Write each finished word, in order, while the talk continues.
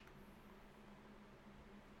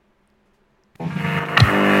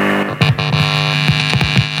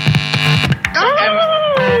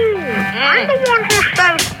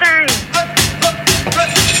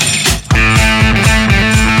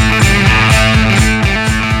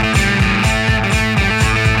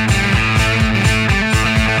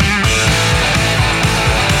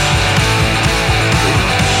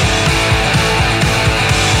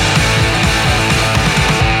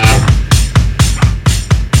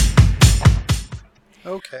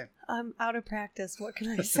Okay. I'm out of practice. What can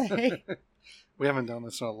I say? We haven't done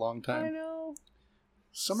this in a long time. I know.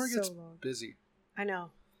 Summer So gets long. busy. I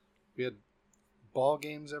know. We had ball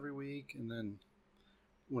games every week, and then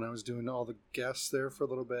when I was doing all the guests there for a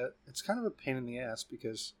little bit, it's kind of a pain in the ass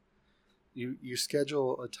because you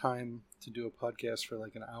schedule a time to do a podcast for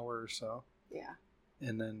like an hour or so. Yeah.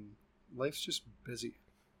 And then life's just busy.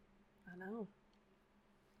 I know.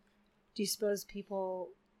 Do you suppose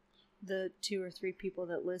the 2 or 3 people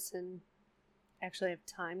that listen, actually have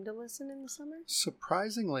time to listen in the summer?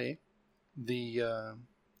 Surprisingly, the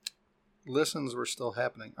listens are still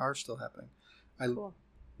happening. I Cool.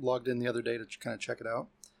 logged in the other day to kind of check it out,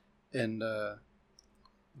 and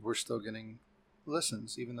we're still getting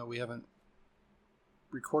listens, even though we haven't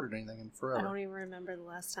recorded anything in forever. I don't even remember the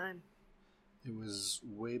last time. It was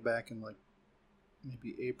way back in like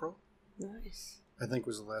maybe April. Nice. I think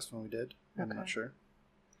was the last one we did. I'm not sure.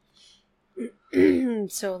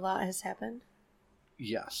 So a lot has happened.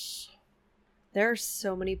 Yes. There are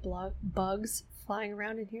so many bugs flying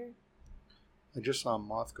around in here. I just saw a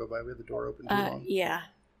moth go by. We had the door open too long. Yeah.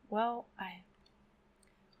 Well,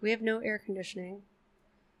 we have no air conditioning.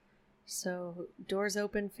 So doors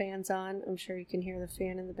open, fans on. I'm sure you can hear the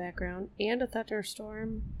fan in the background. And a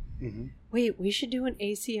thunderstorm. Mm-hmm. Wait, we should do an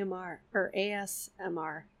ACMR or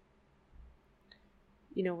ASMR.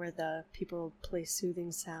 You know, where the people play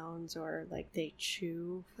soothing sounds or like they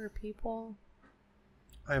chew for people.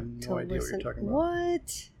 I have no idea what you're talking about.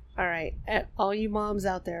 What? All right. All you moms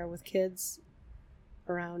out there with kids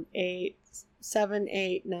around 7,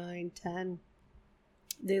 8, 9, 10,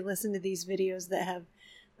 they listen to these videos that have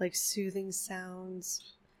like soothing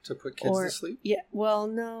sounds. To put kids to sleep? Yeah. Well,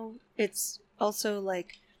 no. It's also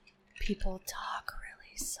like people talk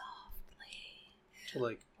really softly. To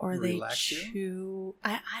like or relax they chew. You?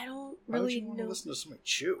 I don't Why really would you want know. to listen to somebody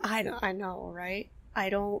chew? I know, right? I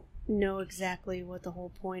don't know exactly what the whole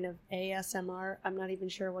point of ASMR. I'm not even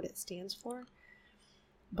sure what it stands for.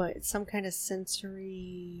 But it's some kind of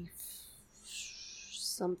sensory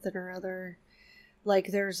something or other. Like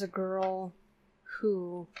there's a girl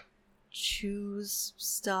who chews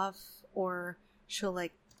stuff, or she'll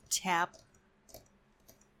like tap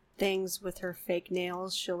things with her fake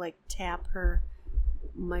nails. She'll like tap her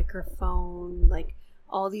microphone, like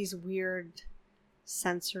all these weird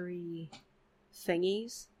sensory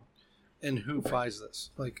thingies. And who buys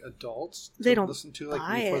this? Like adults? They don't listen to like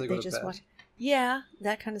buy before it. they go They to just bed? watch. Yeah,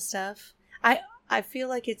 that kind of stuff. I feel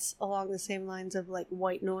like it's along the same lines of like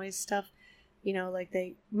white noise stuff. You know, like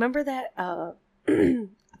they remember that. I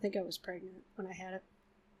think I was pregnant when I had it.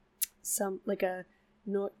 Some like a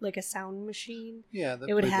sound machine. Yeah, that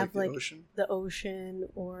it would played, have like the ocean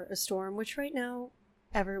or a storm, which right now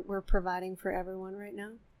we're providing for everyone right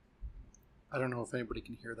now. I don't know if anybody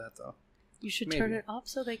can hear that though. You should turn it up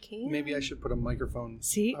so they can. Maybe I should put a microphone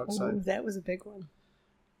outside. Ooh, that was a big one.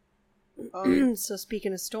 So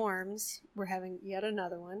speaking of storms, we're having yet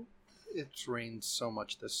another one. It's rained so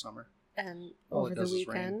much this summer. And All over it the does is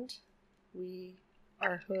rain. weekend,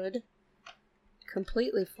 our hood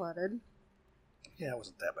completely flooded. Yeah, it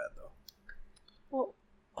wasn't that bad though. Well,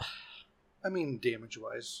 I mean,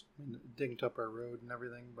 damage-wise, it dinged up our road and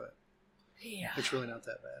everything, but yeah, it's really not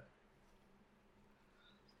that bad.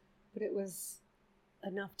 but it was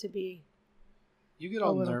enough to be. You get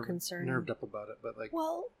all concerning. nerved up about it, but like,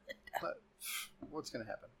 well, but what's gonna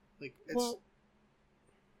happen? Like, it's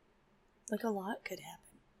like a lot could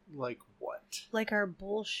happen. like what? Like our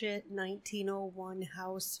bullshit 1901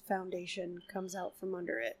 house foundation comes out from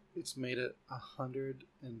under it. It's made it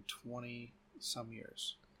 120 some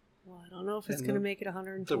years. Well, I don't know if it's going to make it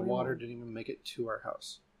 120. The water didn't even make it to our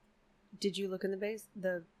house. Did you look in the base?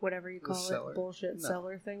 The whatever you call cellar. it, bullshit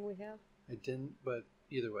cellar thing we have? I didn't, but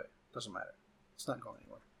either way, doesn't matter. It's not going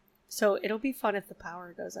anywhere. So it'll be fun if the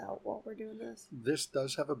power goes out while we're doing this. This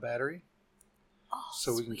does have a battery,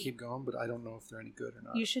 so sweet. we can keep going, but I don't know if they're any good or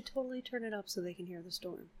not. You should totally turn it up so they can hear the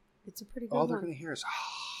storm. It's a pretty good All one. they're going to hear is...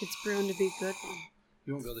 It's proven to be a good one.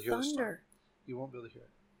 You won't be able to hear the storm. Thunder. You won't be able to hear it.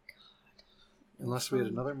 God. Unless we had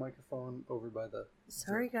another microphone over by the...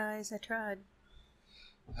 Sorry, guys. I tried.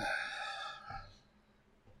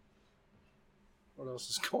 What else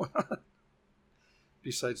is going on?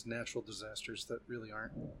 Besides natural disasters that really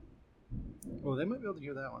aren't. Oh, they might be able to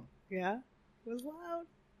hear that one. Yeah? It was loud.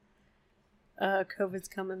 COVID's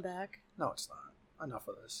coming back. No, it's not. Enough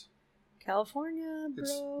of this. California, bro.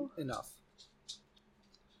 It's enough.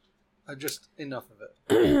 Enough of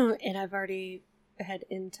it. And I've already had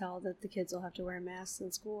intel that the kids will have to wear masks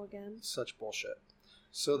in school again. Such bullshit.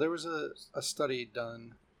 So there was a study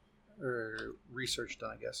done, or research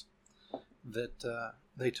done, I guess, that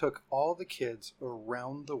They took all the kids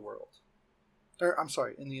around the world. Or, I'm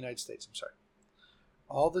sorry, in the United States. I'm sorry.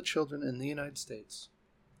 All the children in the United States.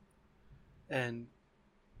 And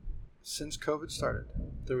since COVID started,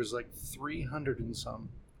 there was like 300 and some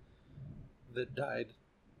that died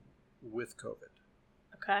with COVID.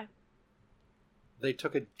 Okay. They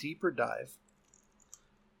took a deeper dive.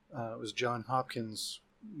 It was Johns Hopkins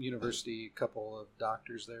University, a couple of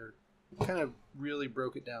doctors there, kind of really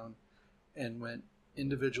broke it down and went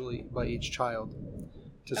individually by each child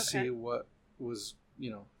to see what was,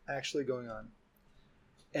 actually going on.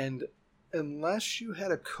 And unless you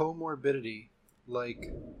had a comorbidity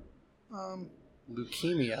like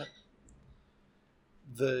leukemia,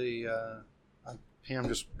 Pam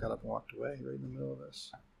just got up and walked away right in the middle of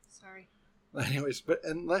this. Sorry. Anyways, but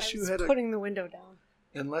unless you had putting the window down.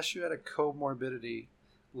 Unless you had a comorbidity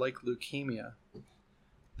like leukemia,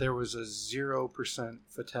 there was a 0%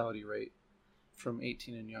 fatality rate from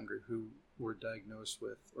 18 and younger who were diagnosed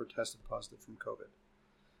with or tested positive from COVID.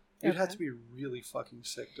 You'd have to be really fucking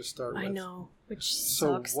sick to start with. I know, which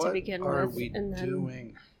sucks to begin with. So what are we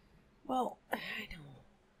doing? Well, I know.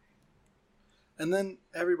 And then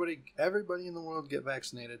everybody in the world get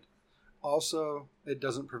vaccinated. Also, it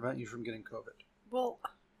doesn't prevent you from getting COVID. Well,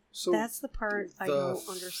 so that's the part I don't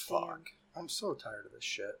understand. Fuck. I'm so tired of this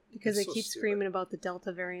shit. Because they keep screaming about the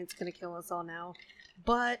Delta variant's going to kill us all now.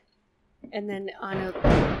 But, and then on a...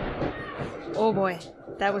 Oh boy,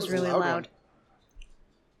 that was really loud.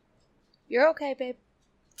 You're okay, babe.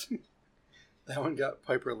 That one got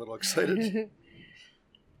Piper a little excited.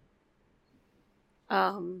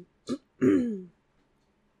 I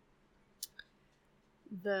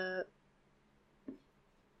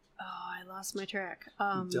lost my track.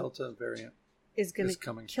 Delta variant is going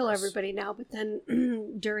to kill everybody now, but then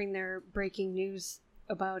during their breaking news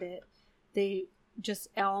about it, they just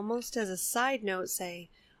almost as a side note say,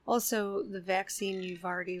 also the vaccine you've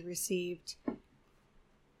already received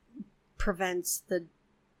prevents the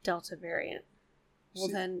Delta variant. Well,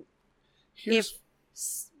 then,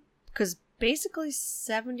 because basically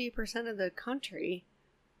 70% of the country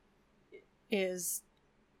is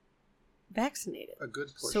vaccinated. A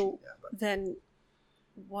good portion. So then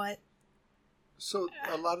what? So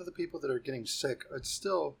a lot of the people that are getting sick, it's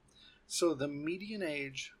still, so the median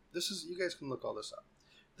age, you guys can look all this up.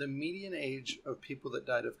 The median age of people that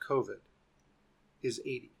died of COVID is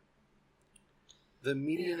 80. The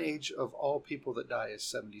median age of all people that die is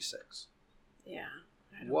 76. Yeah.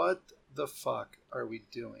 What the fuck are we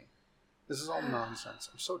doing? This is all nonsense.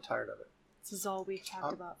 I'm so tired of it. This is all we've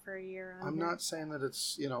talked about for a year. I'm not saying that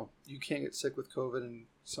it's, you can't get sick with COVID and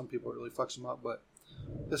some people it really fucks them up, but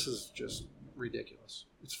this is just ridiculous.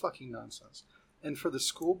 It's fucking nonsense. And for the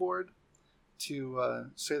school board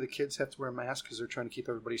to say the kids have to wear masks because they're trying to keep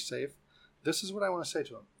everybody safe, this is what I want to say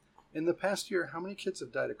to them. In the past year, how many kids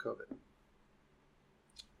have died of COVID?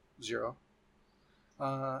 0.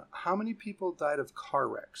 How many people died of car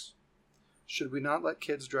wrecks? Should we not let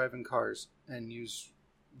kids drive in cars and use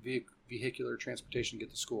vehicular transportation to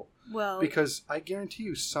get to school? Well, because I guarantee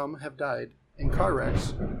you some have died in car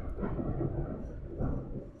wrecks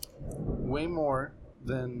way more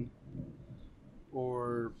than,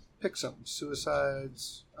 or pick something,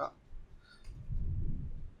 suicides.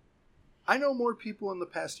 I know more people in the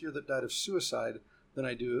past year that died of suicide than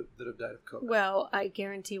I do that have died of COVID. Well, I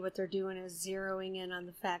guarantee what they're doing is zeroing in on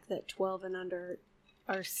the fact that 12 and under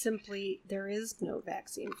are simply, there is no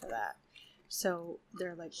vaccine for that. So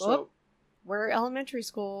they're like, well, we're elementary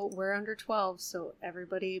school, we're under 12, so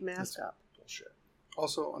everybody mask up. Bullshit.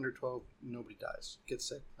 Also, under 12, nobody dies. Gets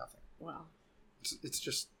sick, nothing. Wow. It's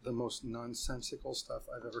just the most nonsensical stuff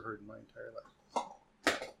I've ever heard in my entire life.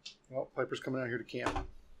 Well, Piper's coming out here to camp.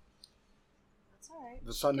 That's all right.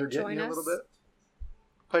 The thunder getting you a little bit.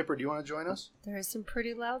 Piper, do you want to join us? There is some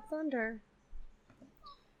pretty loud thunder.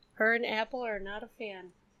 Her and Apple are not a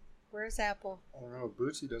fan. Where's Apple? I don't know.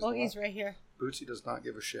 Bootsy does. Oh, he's right here. Bootsy does not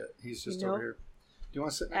give a shit. He's just over here. Do you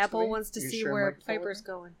want to sit next Apple to me? wants to see where Piper's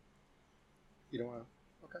going. You don't want to?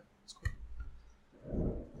 Okay, that's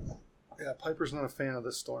cool. Yeah, Piper's not a fan of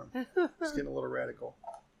this storm. It's getting a little radical.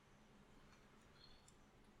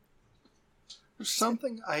 There's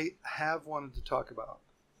something I have wanted to talk about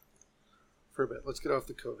for a bit. Let's get off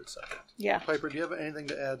the COVID subject. Yeah. Piper, do you have anything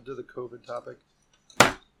to add to the COVID topic?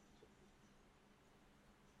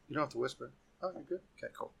 You don't have to whisper. Oh, you're good?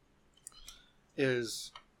 Okay, cool.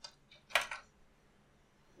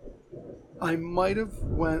 I might have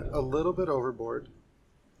went a little bit overboard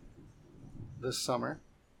this summer.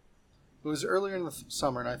 It was earlier in the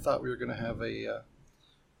summer, and I thought we were going to have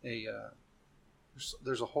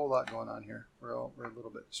there's a whole lot going on here. We're a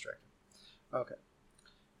little bit distracted. Okay.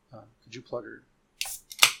 Could you plug her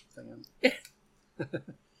thing in?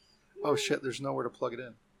 Oh shit, there's nowhere to plug it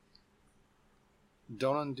in.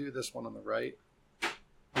 Don't undo this one on the right.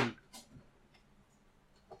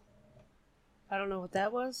 I don't know what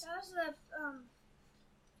that was. That was the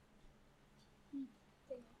thing.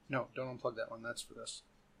 No, don't unplug that one. That's for this.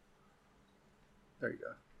 There you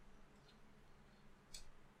go.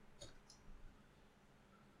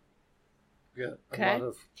 We got a lot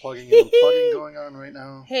of plugging and unplugging going on right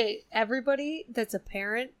now. Hey, everybody that's a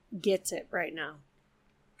parent gets it right now.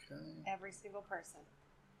 Okay. Every single person.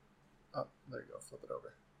 Oh, there you go. Flip it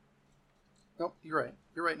over. Nope, you're right.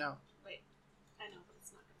 You're right now. Wait, I know, but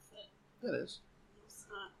it's not going to fit. It is. It's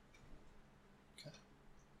not. Okay.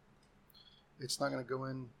 It's not going to go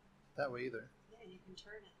in that way either. Yeah, you can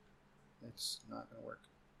turn it. It's not going to work.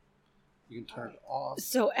 You can turn it off.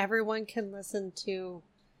 So everyone can listen to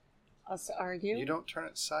us argue? You don't turn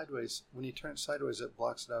it sideways. When you turn it sideways, it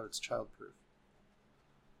blocks it out. It's childproof.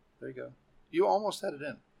 There you go. You almost had it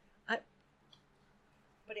in.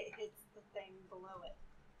 But it hits the thing below it.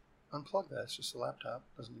 Unplug that. It's just a laptop.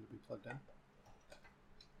 Doesn't need to be plugged in.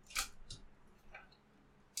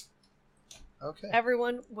 Okay.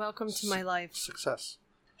 Everyone, welcome to my life. Success.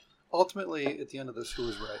 Ultimately, at the end of this, who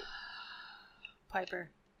was right?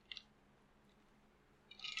 Piper.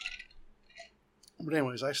 But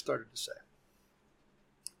anyways, I started to say.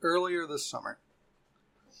 Earlier this summer,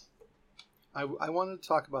 I wanted to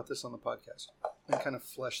talk about this on the podcast and kind of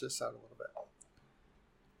flesh this out a little bit.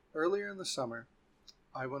 Earlier in the summer,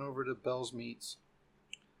 I went over to Bell's Meats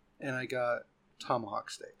and I got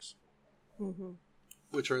tomahawk steaks,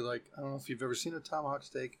 which are like, I don't know if you've ever seen a tomahawk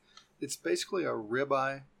steak. It's basically a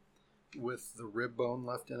ribeye with the rib bone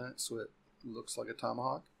left in it, so it looks like a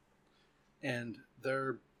tomahawk. And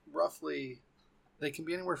they're roughly, they can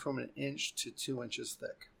be anywhere from 1 inch to 2 inches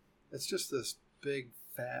thick. It's just this big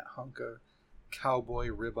fat hunk of cowboy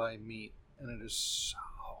ribeye meat, and it is so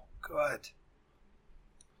good.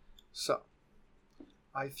 So,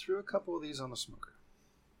 I threw a couple of these on the smoker,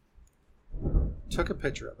 took a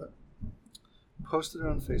picture of it, posted it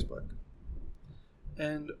on Facebook,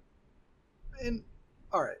 and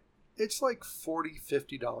all right, it's like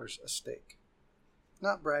 $40-$50 a steak.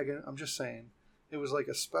 Not bragging, I'm just saying. It was like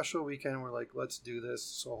a special weekend. We're like, let's do this.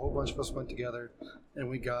 So a whole bunch of us went together, and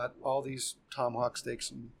we got all these tomahawk steaks,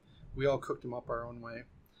 and we all cooked them up our own way.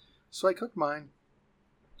 So I cooked mine.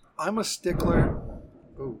 I'm a stickler.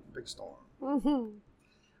 Ooh, big storm.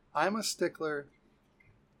 I'm a stickler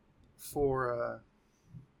for...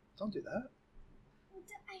 don't do that.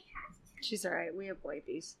 I have to. She's all right. We have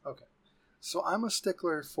wipes. Okay. So I'm a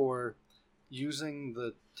stickler for using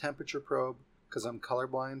the temperature probe because I'm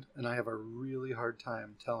colorblind, and I have a really hard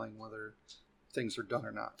time telling whether things are done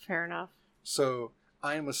or not. Fair enough. So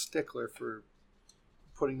I am a stickler for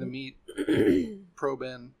putting the meat probe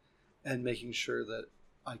in and making sure that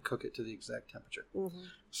I cook it to the exact temperature.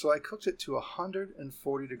 So I cooked it to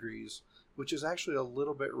 140 degrees, which is actually a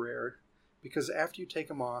little bit rare because after you take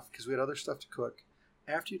them off, because we had other stuff to cook,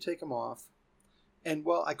 after you take them off, and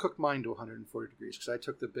well, I cooked mine to 140 degrees because I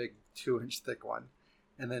took the big 2-inch thick one.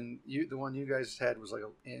 And then the one you guys had was like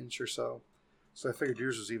 1 inch or so. So I figured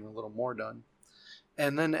yours was even a little more done.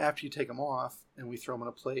 And then after you take them off and we throw them on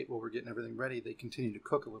a plate while we're getting everything ready, they continue to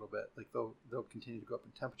cook a little bit. Like they'll continue to go up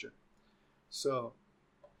in temperature. So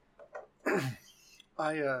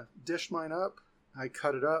I dished mine up, I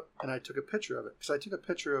cut it up, and I took a picture of it. Because I took a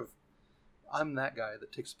picture of, I'm that guy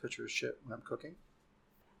that takes a picture of shit when I'm cooking.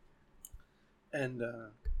 And,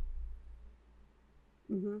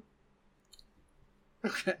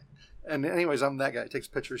 okay. And anyways, I'm that guy that takes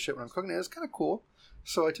a picture of shit when I'm cooking. And it's kind of cool.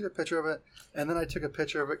 So I took a picture of it, and then I took a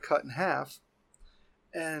picture of it cut in half.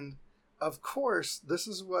 And, of course, this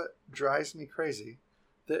is what drives me crazy,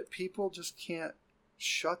 that people just can't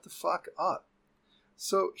shut the fuck up.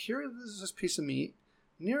 So here is this piece of meat.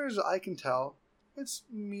 Near as I can tell, it's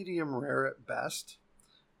medium rare at best.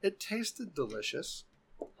 It tasted delicious.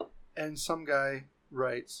 And some guy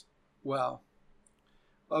writes, well,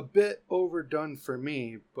 a bit overdone for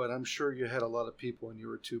me, but I'm sure you had a lot of people and you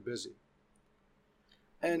were too busy.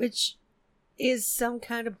 And which is some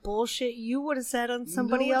kind of bullshit you would have said on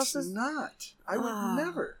somebody else's. It's not. I would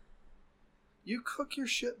never. You cook your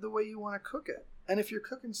shit the way you want to cook it. And if you're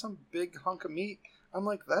cooking some big hunk of meat, I'm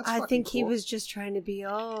like, that's fucking I think cool. he was just trying to be,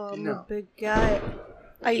 I'm a big guy.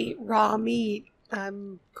 I eat raw meat.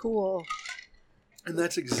 I'm cool. And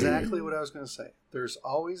that's exactly what I was going to say. There's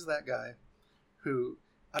always that guy who,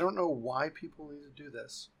 I don't know why people need to do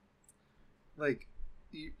this. Like,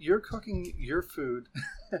 you're cooking your food.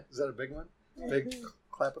 Is that a big one? Big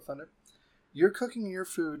clap of thunder? You're cooking your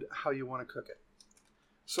food how you want to cook it.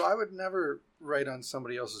 So I would never write on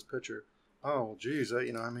somebody else's picture, oh, well, geez,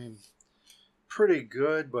 pretty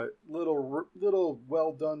good, but little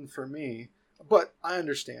well done for me. But I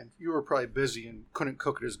understand. You were probably busy and couldn't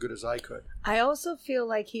cook it as good as I could. I also feel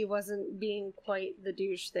like he wasn't being quite the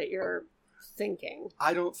douche that you're thinking.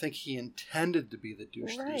 I don't think he intended to be the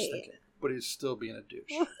douche that he's Right. thinking, but he's still being a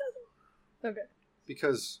douche. Okay.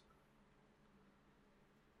 Because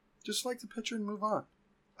just like the picture and move on.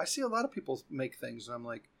 I see a lot of people make things and I'm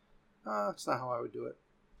like, it's not how I would do it.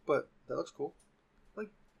 But that looks cool.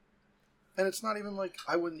 And it's not even like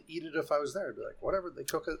I wouldn't eat it if I was there. I'd be like, whatever, they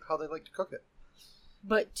cook it how they like to cook it.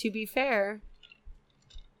 But to be fair...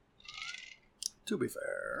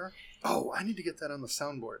 Oh, I need to get that on the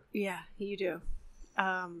soundboard. Yeah, you do.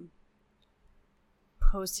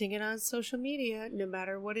 Posting it on social media, no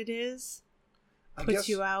matter what it is, puts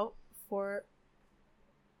you out for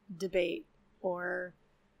debate or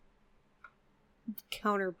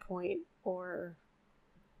counterpoint or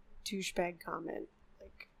douchebag comment.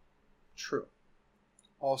 True.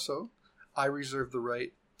 Also, I reserve the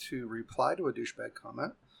right to reply to a douchebag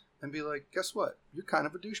comment and be like, guess what? You're kind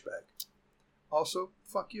of a douchebag. Also,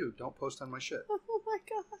 fuck you. Don't post on my shit. Oh my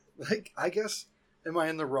god. Like, I guess, am I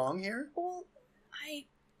in the wrong here? Well,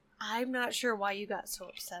 I'm not sure why you got so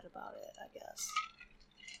upset about it, I guess.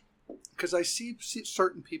 Because I see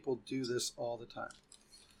certain people do this all the time.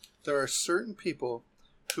 There are certain people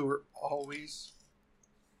who are always...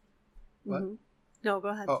 What? Mm-hmm. No, go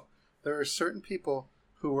ahead. Oh, there are certain people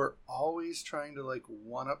who are always trying to, like,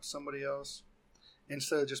 one-up somebody else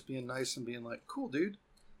instead of just being nice and being like, cool, dude.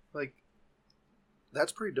 Like,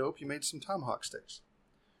 that's pretty dope. You made some tomahawk sticks.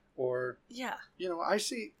 Or, yeah. You know, I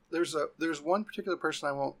see there's one particular person,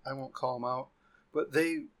 I won't call them out, but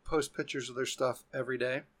they post pictures of their stuff every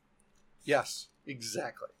day. Yes,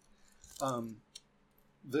 exactly.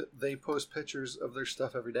 They post pictures of their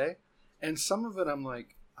stuff every day, and some of it I'm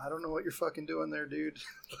like, I don't know what you're fucking doing there, dude.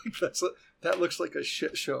 Like that looks like a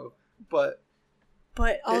shit show, but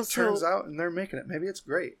also it turns out, and they're making it. Maybe it's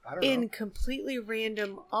great. I don't know. In completely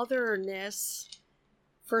random otherness,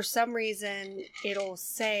 for some reason, it'll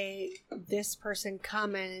say this person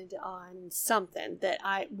commented on something that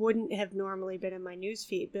I wouldn't have normally been in my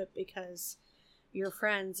newsfeed, but because you're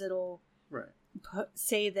friends, it'll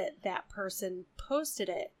say that person posted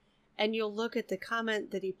it, and you'll look at the comment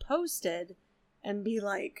that he posted and be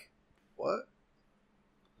like, what?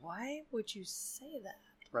 Why would you say that?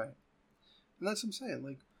 Right. And that's what I'm saying.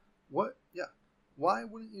 Like, what? Yeah. Why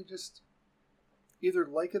wouldn't you just either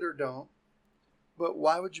like it or don't? But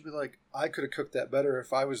why would you be like, I could have cooked that better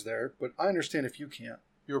if I was there, but I understand if you can't.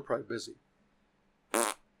 You were probably busy.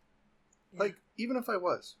 Yeah. Like, even if I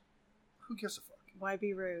was, who gives a fuck? Why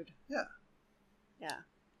be rude? Yeah. Yeah.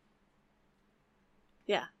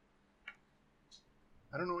 Yeah.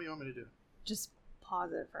 I don't know what you want me to do. Just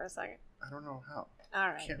pause it for a second. I don't know how. All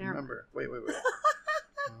right. I can't remember. Wait. I'm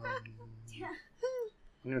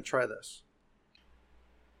going to try this.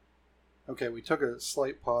 Okay, we took a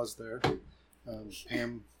slight pause there.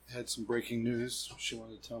 Pam had some breaking news she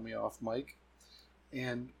wanted to tell me off mic.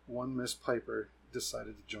 And one Miss Piper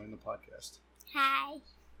decided to join the podcast. Hi.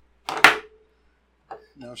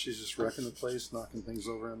 Now she's just wrecking the place, knocking things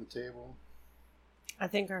over on the table. I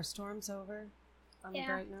think our storm's over on the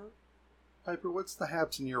bright note. Piper, what's the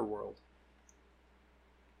haps in your world?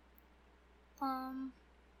 I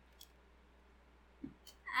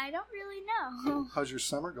don't really know. How's your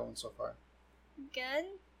summer going so far? Good.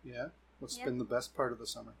 Yeah? What's been the best part of the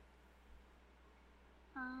summer?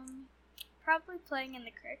 Probably playing in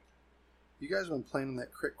the creek. You guys have been playing in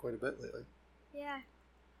that crick quite a bit lately. Yeah.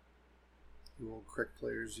 You old crick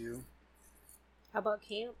players, you. How about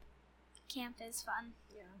camp? Camp is fun.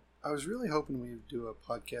 Yeah. I was really hoping we'd do a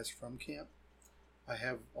podcast from camp. I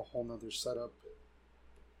have a whole nother setup.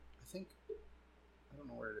 I don't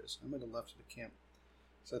know where it is. I might have left it at camp.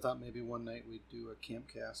 So I thought maybe one night we'd do a camp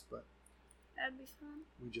cast, but That'd be fun.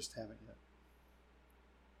 we just haven't yet.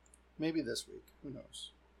 Maybe this week. Who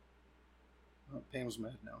knows? Pam's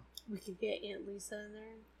mad now. We could get Aunt Lisa in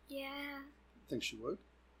there. Yeah. Think she would?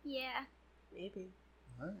 Yeah. Maybe.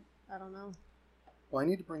 All right. I don't know. Well, I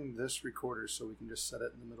need to bring this recorder so we can just set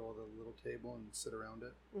it in the middle of the little table and sit around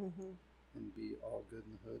it Mm-hmm. and be all good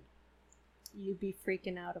in the hood. You'd be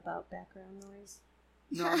freaking out about background noise.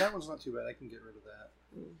 No, that one's not too bad. I can get rid of that.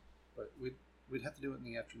 Mm. But we'd have to do it in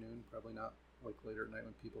the afternoon, probably not like later at night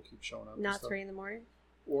when people keep showing up. Not 3 a.m.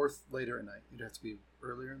 Or later at night. It'd have to be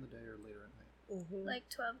earlier in the day or later at night. Mm-hmm. Like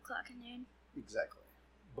 12 o'clock at noon. Exactly.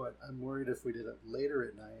 But I'm worried if we did it later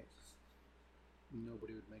at night,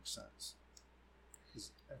 nobody would make sense.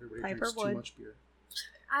 Because everybody Piper drinks would. too much beer.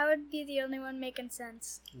 I would be the only one making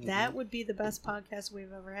sense. Mhm. That would be the best podcast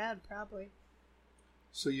we've ever had, probably.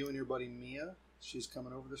 So you and your buddy Mia, she's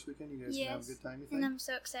coming over this weekend. You guys gonna have a good time, you think? And I'm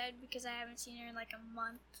so excited because I haven't seen her in like a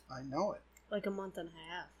month. I know it. Like a month and a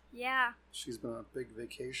half. Yeah. She's been on a big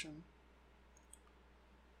vacation.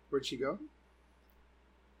 Where'd she go?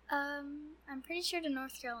 I'm pretty sure to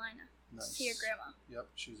North Carolina. Nice. To see her grandma. Yep,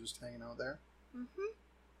 she's just hanging out there. Mm-hmm.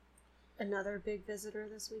 Another big visitor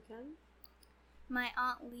this weekend. My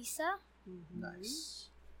Aunt Lisa. Mm-hmm. Nice.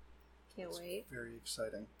 Can't wait. Very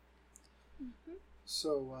exciting. Mm-hmm.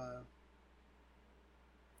 So,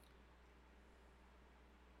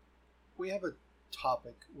 we have a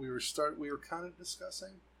topic we were kind of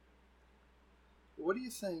discussing. What do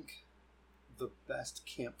you think the best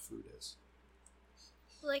camp food is?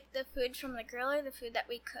 Like the food from the grill or the food that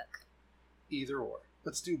we cook? Either or.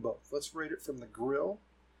 Let's do both. Let's rate it from the grill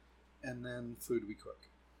and then food we cook.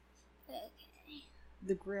 Okay.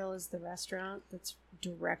 The grill is the restaurant that's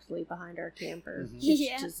directly behind our camper. Mhm. It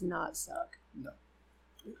Yeah. does not suck. No.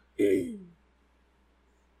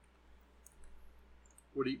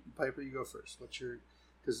 What do you, Piper? You go first. What's your?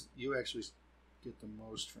 Because you actually get the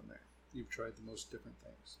most from there. You've tried the most different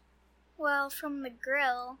things. Well, from the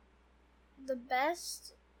grill, the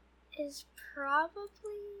best is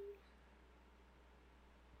probably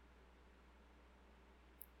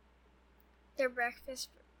their breakfast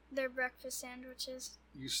sandwiches.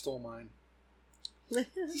 You stole mine.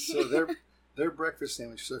 So their breakfast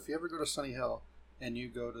sandwich. So if you ever go to Sunny Hill and you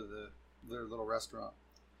go to their little restaurant,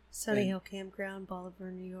 Sunny Hill Campground,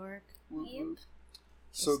 Bolivar, New York. whoop, Yep. whoop.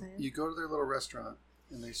 So saying. you go to their little restaurant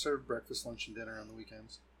and they serve breakfast, lunch, and dinner on the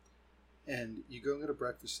weekends. And you go and get a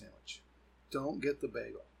breakfast sandwich. Don't get the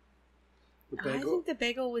bagel. The I think the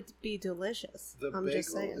bagel would be delicious. The I'm just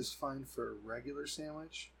bagel saying. is fine for a regular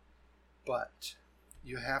sandwich, but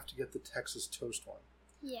you have to get the Texas toast one.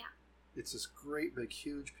 Yeah. It's this great big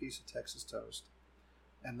huge piece of Texas toast.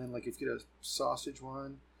 And then like if you get a sausage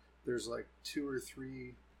one, there's like 2 or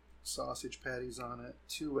 3 sausage patties on it,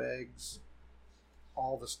 2 eggs,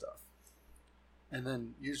 all the stuff. And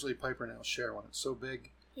then usually Piper and I'll share one. It's so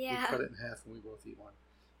big, Yeah. we cut it in half and we both eat one.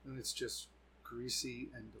 And it's just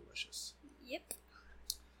greasy and delicious. Yep.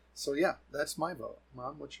 So yeah, that's my vote.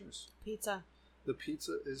 Mom, what's yours? Pizza. The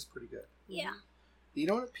pizza is pretty good. Yeah. You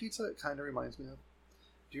know what a pizza it kind of reminds me of?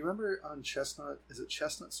 Do you remember on Chestnut, is it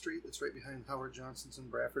Chestnut Street? That's right behind Howard Johnson's in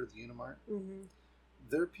Bradford at the Unimart. Mm-hmm.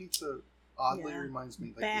 Their pizza oddly Yeah. reminds me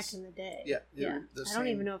like Back this, in the day. yeah, Yeah. the I don't same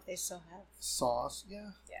even know if they still have. sauce.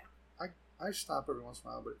 Yeah. Yeah. I stop every once in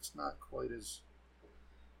a while, but it's not quite as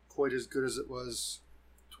good as it was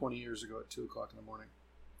 20 years ago at 2 o'clock in the morning.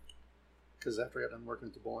 Because after I got done working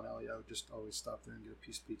at the bowling alley, I would just always stop there and get a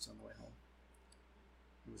piece of pizza on the way home.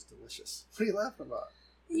 It was delicious. What are you laughing about?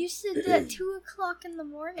 You said that 2 o'clock in the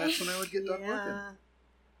morning. That's when I would get done working. Yeah.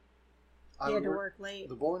 I You would had to work late.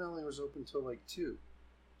 The bowling alley was open till like 2.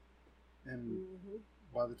 And Mm-hmm.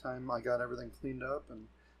 by the time I got everything cleaned up and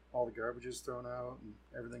all the garbages thrown out and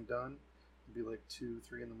everything done, it'd be like 2,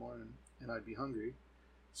 3 in the morning, and I'd be hungry.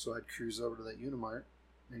 So I'd cruise over to that Unimart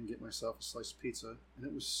and get myself a slice of pizza, and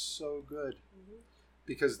it was so good Mm-hmm.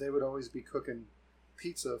 because they would always be cooking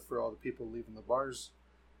pizza for all the people leaving the bars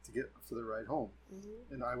to get for the ride home.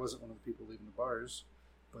 Mm-hmm. And I wasn't one of the people leaving the bars,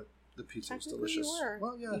 but the pizza was Technically delicious. you were.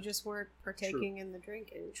 Well, yeah, You just weren't partaking in the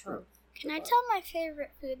drinking. True. Can I tell my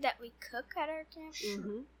favorite food that we cook at our camp?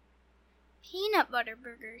 Mm-hmm. Peanut butter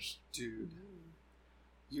burgers. dude,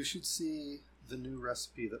 you should see the new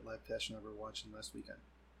recipe that Live Passion and I were watching last weekend.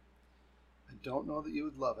 I don't know that you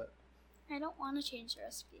would love it. I don't want to change the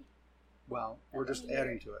recipe. Well, we're just Weird.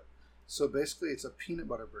 adding to it. So basically, it's a peanut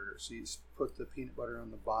butter burger. So you just put the peanut butter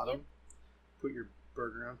on the bottom, Yep. put your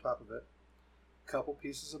burger on top of it, a couple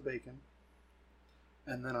pieces of bacon,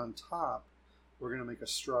 and then on top, we're going to make a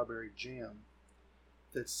strawberry jam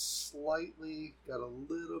that's slightly got a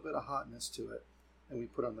little bit of hotness to it, and we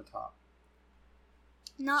put on the top.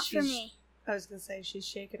 Not for She's- me. I was gonna say she's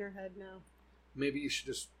shaking her head no. Maybe you should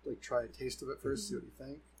just like try a taste of it 1st, see what you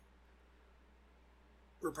think.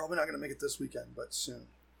 We're probably not going to make it this weekend, but soon.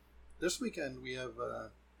 This weekend we have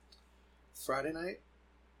Friday night.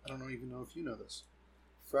 I don't even know if you know this.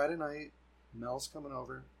 Friday night, Mel's coming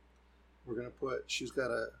over. We're going to she's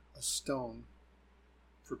got a stone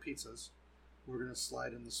for pizzas. We're going to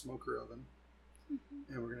slide in the smoker oven,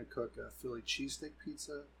 Mm-hmm. and we're going to cook a Philly cheesesteak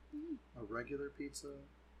pizza, Mm. a regular pizza,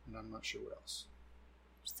 and I'm not sure what else.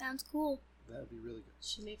 Sounds cool. That'd be really good.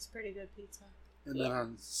 She makes pretty good pizza. And then Yeah.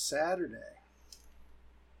 on Saturday,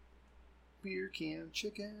 beer can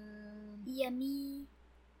chicken. Yummy.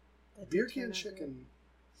 That Beer did can turn out chicken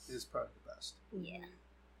is probably the best. good. Yeah.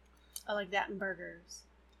 I like that in burgers.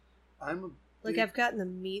 I'm a Like, big- I've gotten the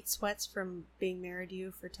meat sweats from being married to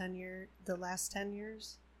you for 10 years, the last 10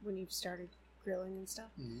 years, when you've started grilling and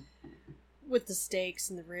stuff. Mhm. With the steaks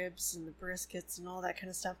and the ribs and the briskets and all that kind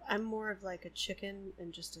of stuff. I'm more of like a chicken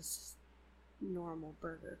and just a normal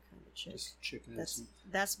burger kind of chick. Just chicken and some.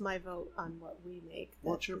 That's my vote on what we make.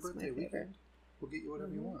 What's your That is my birthday favorite. weekend? We'll get you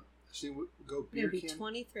whatever you Mhm. want. See, we'll go I'm beer going to be can.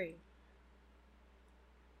 23.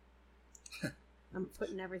 I'm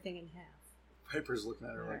putting everything in half. Piper's looking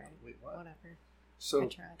at her like, Alright, wait, what? Whatever. So I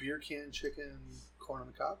tried. beer can, chicken, corn on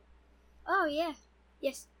the cob. Oh yeah.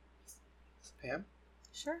 Yes. Pam,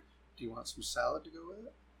 Sure. do you want some salad to go with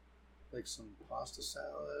it? Like some pasta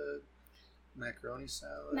salad, macaroni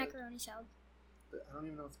salad. Macaroni salad. But I don't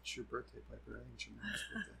even know if it's your birthday, Piper. I think it's your mom's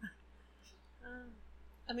birthday.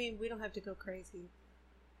 I mean, we don't have to go crazy.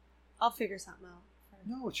 I'll figure something out.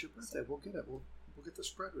 No, it's your birthday. We'll get it. We'll get the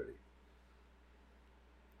spread ready.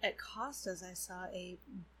 At Costa's, I saw a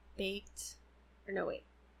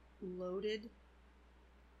loaded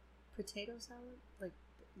potato salad, like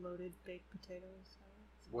loaded baked potato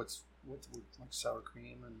salad. What's with like sour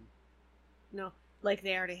cream and? No, like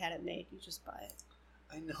they already had it made. You just buy it.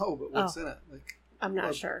 I know, but what's in it? Like I'm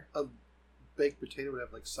not sure. A baked potato would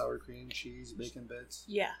have like sour cream, cheese, bacon bits.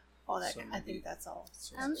 Yeah, all that. So I maybe- think that's all.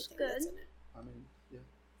 Sounds everything that's good. in it. I mean, yeah.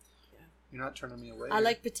 Yeah. You're not turning me away. I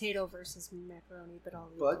like potato versus macaroni, but I'll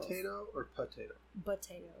eat both. potato or potato.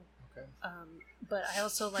 Potato. Okay. But I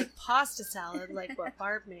also like pasta salad, like what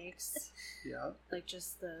Barb makes, Yeah. like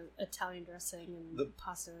just the Italian dressing and The-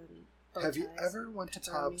 pasta and bow Have you ties, ever went to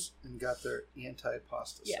pepperoni. Tops and got their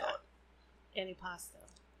anti-pasta Yeah. salad? Any pasta.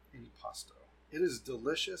 Antipasto. It is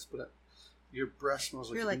delicious, but your breath smells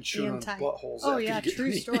like You're you've like been chewing anti- on buttholes. Oh after yeah, you get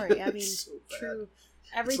true done story. eating. I mean, It's so bad. true.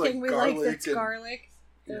 Everything like we like garlic that's and- garlic.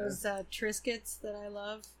 Yeah. Those Triscuits that I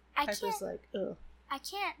love. I Piper's can't. like, ugh. I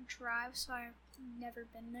can't drive, so I've never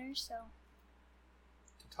been there. So,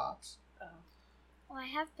 To Tops. Oh. well, I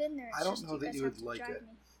have been there. It's I don't just know that guys you have would to like drive it. me.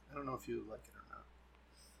 I don't know if you would like it or not.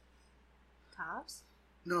 Tops?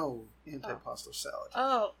 No, anti-pasta salad.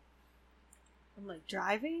 Oh. I'm like,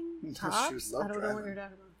 driving? No, she Tops? would love I don't know what driving. you're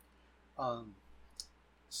talking about.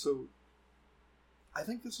 So I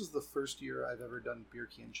think this is the first year I've ever done beer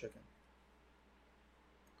can chicken.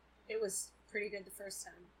 It was pretty good the first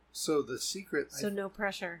time. So the secret. So no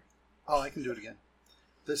pressure. I can do it again.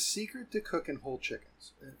 The secret to cooking whole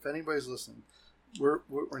chickens. If anybody's listening, we're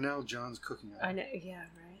now John's cooking. I know, yeah,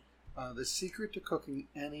 right. The secret to cooking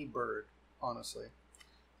any bird, honestly,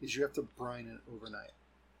 is you have to brine it overnight.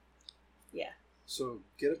 Yeah. So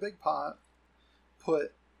get a big pot,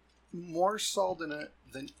 put more salt in it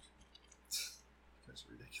than. That's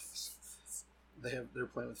ridiculous. They're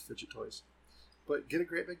playing with fidget toys, but get a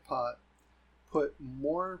great big pot, put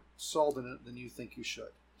more salt in it than you think you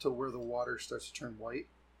should, to where the water starts to turn white,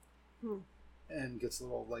 and gets a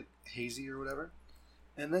little like hazy or whatever.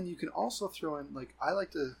 And then you can also throw in, like, I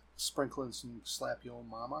like to sprinkle in some Slap Yo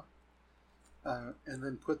Mama, and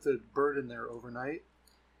then put the bird in there overnight,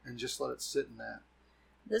 and just let it sit in that.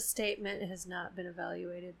 This statement has not been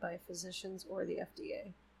evaluated by physicians or the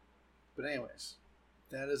FDA. But anyways,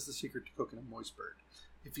 that is the secret to cooking a moist bird.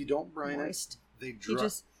 If you don't brine Moist. it, they You drop.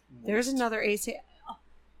 just there's another AC. Oh,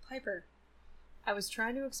 Piper, I was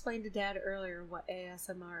trying to explain to Dad earlier what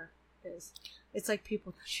ASMR is. It's like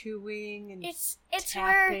people chewing and It's where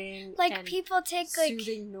tapping like and people take like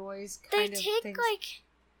soothing noise. they Kind of take things.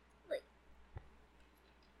 like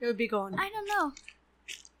It would be going. I don't know,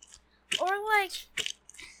 or like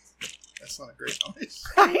That's not a great noise.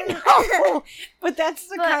 I know, but that's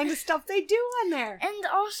the kind of stuff they do on there. and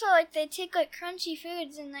also like they take like crunchy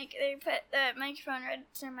foods and like they put the microphone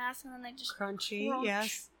right to their mouth and then they just Crunchy, crunch.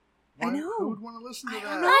 yes. Why, I know. Who would want to listen to I that?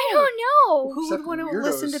 don't know. I don't know. Who Except would want to weirdos.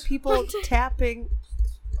 listen to people tapping?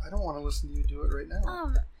 I don't want to listen to you do it right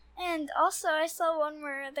now. And also I saw one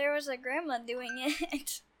where there was a grandma doing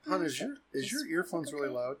it. Hon, is your earphones really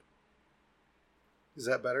loud? Is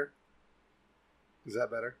that better? Is that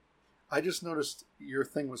better? I just noticed your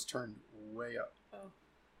thing was turned way up. Oh.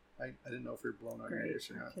 I didn't know if you're blowing out your Great. ears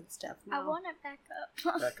or Our not. kids deaf I now. want it back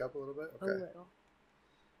up. Back up a little bit? A Okay.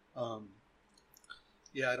 little.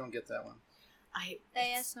 Yeah, I don't get that one.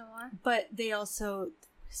 ASMR. But they also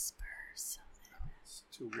whisper so It's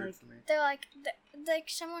too weird Like- for me. They're like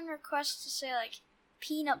someone requests to say like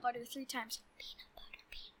peanut butter 3 times. Peanut butter,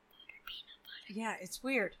 peanut butter, peanut butter. yeah, it's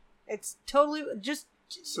weird. It's totally just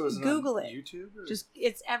So is it Google on it. YouTube? Or? Just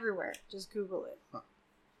it's everywhere. Just Google it. Huh.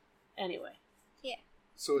 Anyway,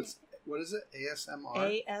 So it's, what is it?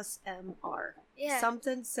 ASMR? ASMR. Yeah.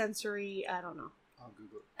 Something sensory. I don't know. I'll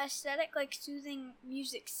Google it. Aesthetic like soothing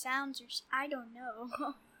music sounds or I don't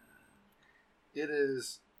know. It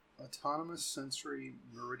is autonomous sensory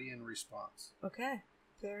meridian response. Okay,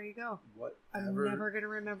 there you go. Whatever. I'm never going to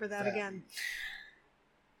remember that again. means.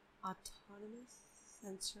 Autonomous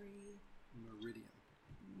sensory Meridian.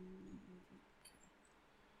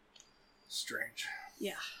 Strange.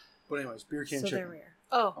 Yeah. But anyways, beer can So chicken. they're rare.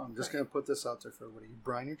 Oh. I'm just going to put this out there for everybody. You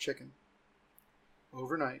brine your chicken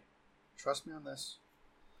overnight. Trust me on this.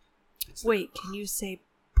 Wait, can you say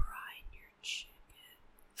brine your chicken?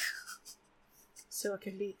 So it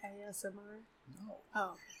can be ASMR? No.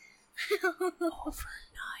 Oh.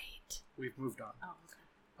 Overnight. We've moved on. Oh,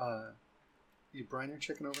 okay. You brine your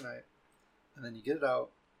chicken overnight, and then you get it out.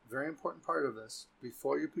 Very important part of this,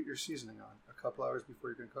 before you put your seasoning on, a couple hours before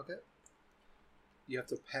you're going to cook it, you have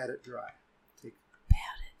to pat it dry.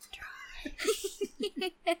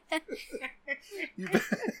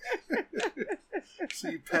 So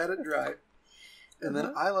you pat it dry, and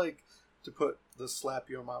then I like to put the Slap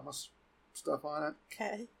Your Mama stuff on it.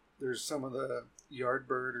 Okay. There's some of the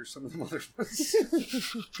Yardbird or some of the other ones.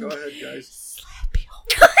 Go ahead, guys. Slap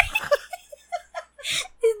your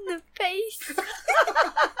In the face.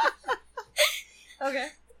 Okay.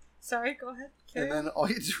 Sorry, go ahead. Carry And then all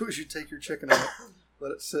you do is you take your chicken out,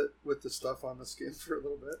 let it sit with the stuff on the skin for a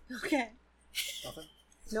little bit. Okay. Nothing?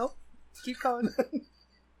 Nope. Keep going.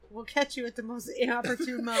 We'll catch you at the most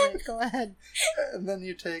inopportune moment. Go ahead. And then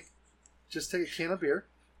you just take a can of beer.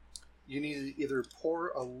 You need to either pour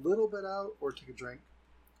a little bit out or take a drink.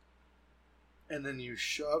 And then you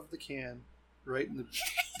shove the can right in the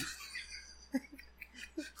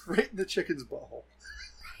right in the chicken's butthole.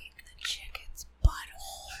 Right in the chicken's butthole.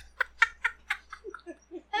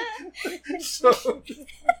 So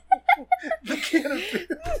the can of beer.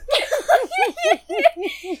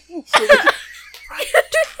 Right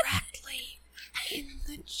directly in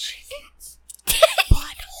the chicken's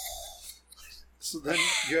butthole. So then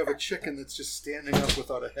you have a chicken that's just standing up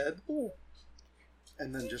without a head. Ooh.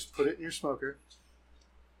 And then just put it in your smoker.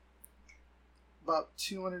 About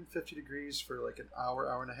 250 degrees for like an hour,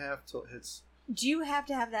 hour and a half till it hits. Do you have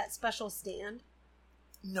to have that special stand?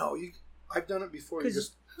 No, I've done it before. You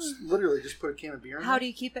just literally just put a can of beer in How it. do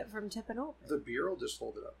you keep it from tipping over? The beer will just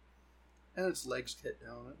hold it up. And its legs hit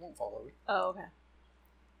down. It won't fall over. Oh, okay.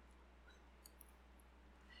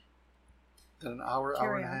 Then an hour, Carry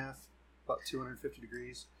hour and on. a half, about 250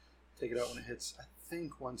 degrees. Take it out when it hits, I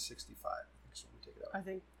think, 165. I think is when we take it out. I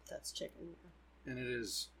think that's chicken. And it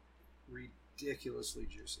is ridiculously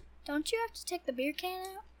juicy. Don't you have to take the beer can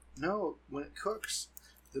out? No, when it cooks,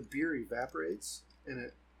 the beer evaporates, and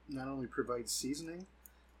it not only provides seasoning,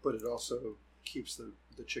 but it also keeps the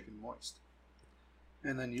chicken moist.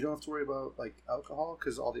 And then you don't have to worry about like alcohol,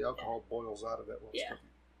 because all the alcohol boils out of it while it's cooking.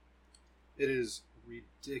 It is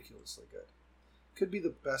ridiculously good. Could be the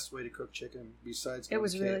best way to cook chicken besides It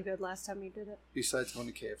was really good last time you did it. Besides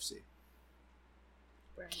going to KFC.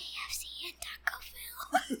 Right. KFC and Taco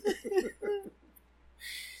Bell.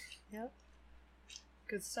 Yep.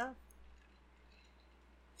 Good stuff.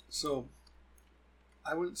 So,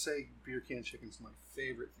 I wouldn't say beer can chicken's my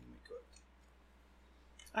favorite thing we cooked.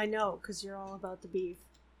 I know, because you're all about the beef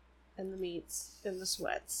and the meats and the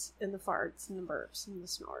sweats and the farts and the burps and the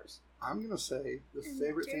snores. I'm going to say the And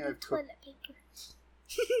favorite thing dirty I've cooked. toilet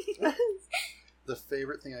paper. The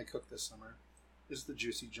favorite thing I cooked this summer is the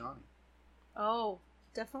Juicy Johnny. Oh,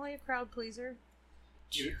 definitely a crowd pleaser.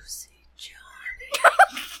 You- Juicy Johnny.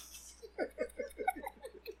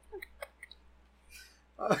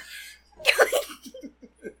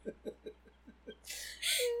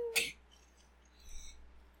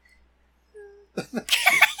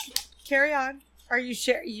 Carry on. Are you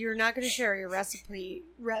You're not going to share your recipe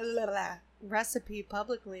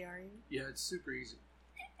publicly, are you? Yeah, it's super easy.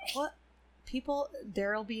 What? People,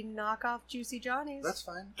 there'll be knockoff Juicy Johnnies. That's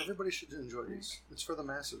fine. Everybody should enjoy these. It's for the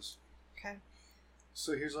masses. Okay.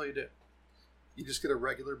 So here's all you do. You just get a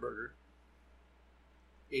regular burger.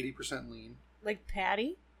 80% lean. Like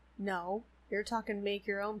patty? No. You're talking make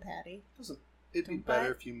your own patty. It'd be Don't better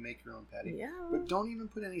buy- if you make your own patty. Yeah. But don't even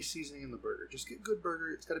put any seasoning in the burger. Just get good burger.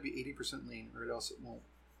 It's got to be 80% lean, or else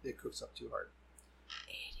it cooks up too hard.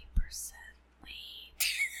 80% lean.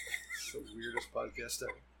 It's the weirdest podcast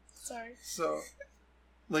ever. Sorry. So,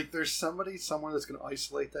 like, there's somebody somewhere that's going to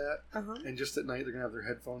isolate that, Uh-huh. and just at night they're going to have their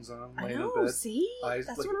headphones on, I laying know, in bed. see? Eyes,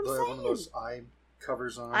 That's like, what I'm they'll saying. have one of those eye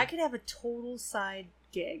covers on. I could have a total side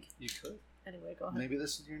gig. You could. Anyway, go ahead. Maybe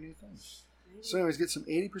this is your new thing. Maybe. So, anyways, get some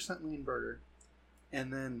 80% lean burger,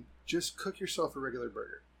 and then just cook yourself a regular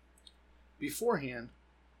burger. Beforehand,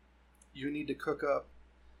 you need to cook up.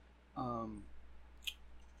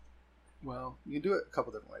 Well, you can do it a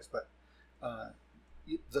couple different ways, but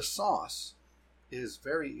the sauce is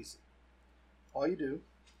very easy. all you do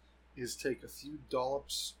is take a few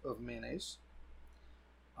dollops of mayonnaise,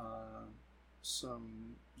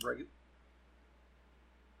 some regular.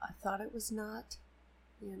 I thought it was not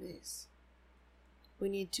mayonnaise. We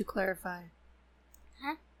need to clarify.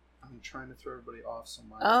 Huh? I'm trying to throw everybody off, so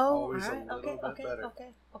mine's Oh, always all right. a little bit better.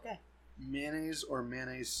 Okay. Mayonnaise or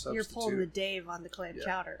mayonnaise substitute. You're pulling the Dave on the clam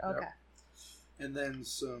chowder. Okay. Yep. And then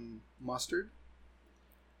some mustard.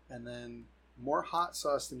 And then more hot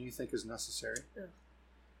sauce than you think is necessary. Ugh.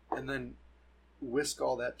 And then whisk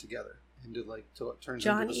all that together into till it turns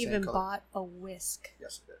John into the same even color. bought a whisk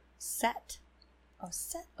Yes, I did. set. A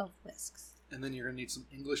set of whisks. And then you're going to need some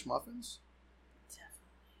English muffins.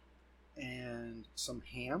 Definitely. And some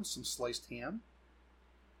ham, some sliced ham.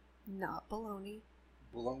 Not bologna.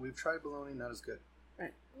 We've tried bologna, not as good.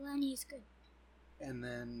 Right. Bologna is good. And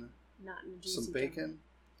then Not in a juicy some bacon.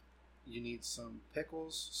 donut. You need some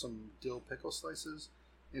pickles, some dill pickle slices,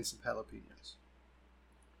 and some jalapenos.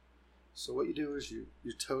 So what you do is you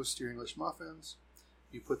toast your English muffins.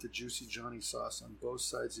 You put the Juicy Johnny sauce on both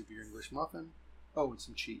sides of your English muffin. Oh, and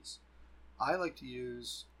some cheese. I like to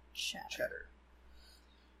use cheddar.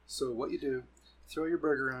 So what you do, throw your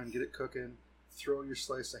burger on, get it cooking, throw your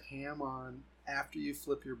slice of ham on after you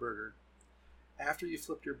flip your burger. After you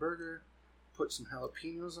flip your burger, put some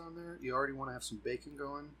jalapenos on there. You already want to have some bacon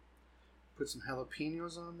going. Put some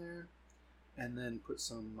jalapenos on there, and then put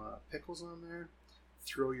some pickles on there.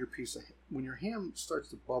 Throw your piece of... When your ham starts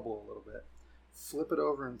to bubble a little bit, flip it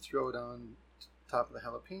over and throw it on top of the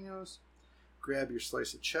jalapenos. Grab your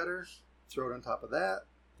slice of cheddar, throw it on top of that.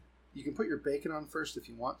 You can put your bacon on first if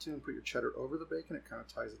you want to, and put your cheddar over the bacon. It kind of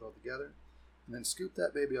ties it all together. And then scoop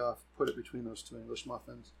that baby off, put it between those two English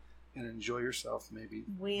muffins, and enjoy yourself maybe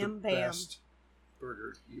Wham the bam. best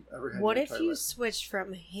burger you've ever had. What in if your you entire life. switched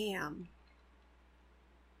from ham?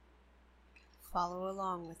 Follow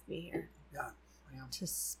along with me here. Yeah, I am. To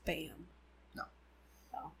spam. No.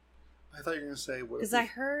 Oh. I thought you were going to say... Because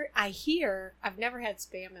I've never had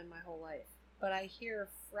spam in my whole life, but I hear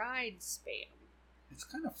fried spam. It's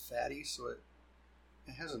kind of fatty, so it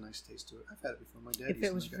has a nice taste to it. I've had it before. My dad If used it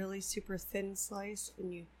to was make really super thin slice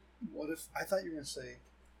and you... What if... I thought you were going to say,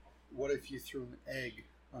 what if you threw an egg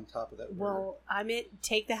on top of that burger? Well, I meant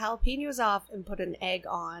take the jalapenos off and put an egg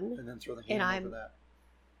on. And then throw the ham over that.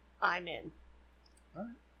 I'm in. All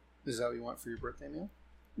right. Is that what you want for your birthday meal?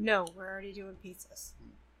 No, we're already doing pizzas.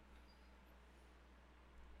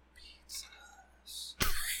 Pizzas.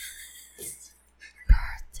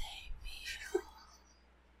 Birthday meal.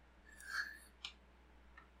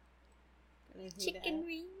 Anything to Chicken add?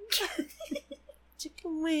 wing.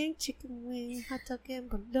 Chicken wing, hot dog and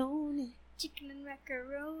bologna. Chicken and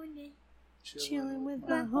macaroni. Chilling with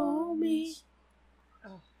my homies.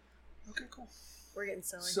 Oh, Okay, cool. we're getting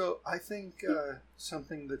silly. So I think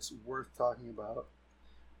something that's worth talking about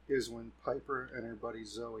is when Piper and her buddy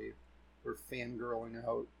Zoe were fangirling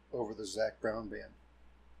out over the Zac Brown band.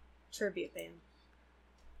 Tribute band.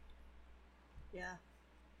 Yeah.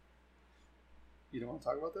 You don't want to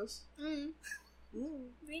talk about this?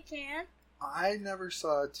 We can. I never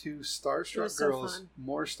saw two It starstruck was so girls fun.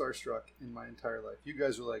 more starstruck in my entire life. You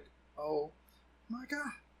guys were like, oh my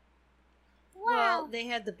god. Well, Wow. they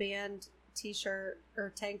had the band t-shirt or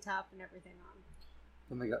tank top and everything on.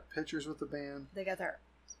 Then they got pictures with the band. They got their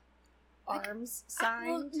arms Well,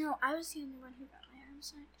 signed. no, I was the only one who got my arms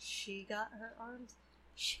signed. She got her arms.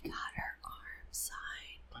 She got her arms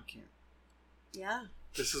signed. I can't. Yeah.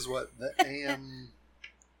 This is what the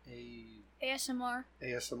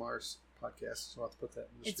ASMR's podcast. So I'll have to put that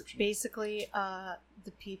in the It's description. basically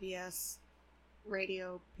the PBS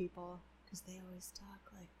radio people because they always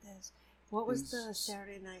talk like this. What was the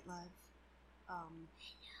Saturday Night Live?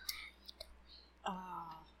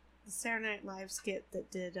 The Saturday Night Live skit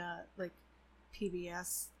that did like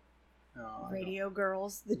PBS No, I radio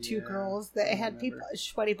girls, the two Yeah, girls that I had people remember.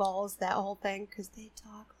 sweaty balls, that whole thing because they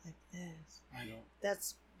talk like this. don't. I don't.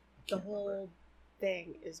 That's I the can't remember. whole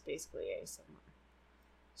thing is basically ASMR.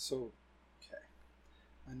 So, okay.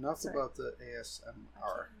 Enough Sorry. about the I ASMR.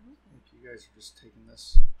 can't Like, you guys are just taking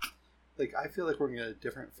this. Like, I feel like we're going to get a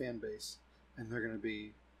different fan base, and they're going to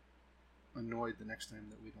be annoyed the next time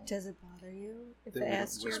that we don't. Does it bother you if They I don't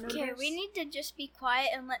asked your whisper. numbers? Okay, we need to just be quiet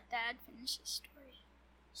and let Dad finish his story.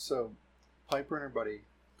 So, Piper and her buddy.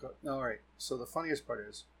 All right. So the funniest part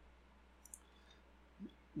is,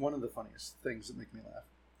 one of the funniest things that make me laugh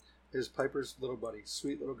is Piper's little buddy,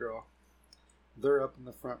 sweet little girl. They're up in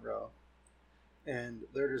the front row, and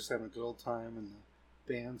they're just having a good old time, and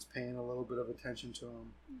the band's paying a little bit of attention to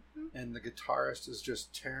them, and the guitarist is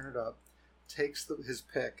just tearing it up, takes his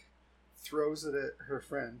pick, throws it at her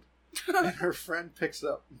friend, And her friend picks it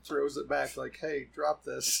up and throws it back like, hey, drop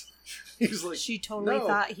this. He's like, she totally no.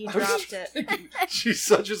 thought he dropped it. She's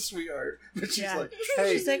such a sweetheart. But she's like,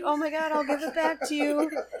 hey. She's like, oh my God, I'll give it back to you.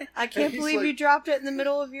 I can't believe like, you dropped it in the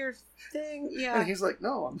middle of your thing. Yeah. And he's like,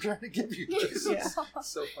 no, I'm trying to give you this. Yeah. It's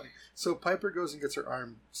so funny. So Piper goes and gets her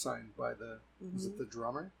arm signed by the, is it the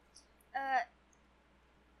drummer? Yeah.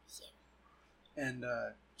 And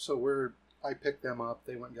so I picked them up.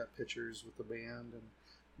 They went and got pictures with the band and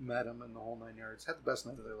met them and the whole 9 yards. Had the best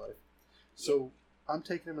night of their life. So I'm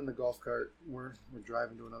taking them in the golf cart. We're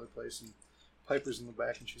driving to another place, and Piper's in the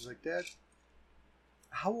back, and she's like, Dad,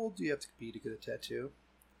 how old do you have to be to get a tattoo?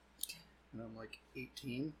 And I'm like,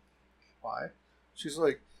 18. Why? She's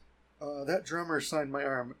like, that drummer signed my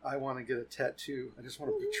arm. I want to get a tattoo. I just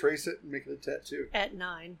want to trace it and make it a tattoo. At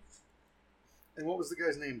 9. And what was the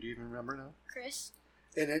guy's name? Do you even remember now? Chris.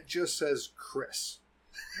 And it just says Chris.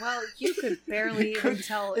 Well, you could barely even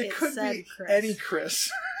tell it could said be Chris. any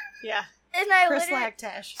Chris. Yeah. And I Chris literally-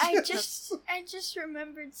 Lactash. I just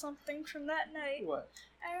remembered something from that night. What?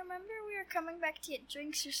 I remember we were coming back to get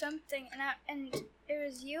drinks or something, and it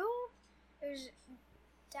was you, it was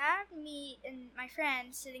Dad, me, and my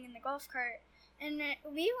friend sitting in the golf cart, and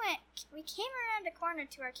we came around a corner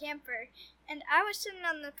to our camper, and I was sitting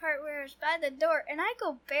on the part where it was by the door, and I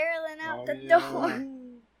go barreling out the door.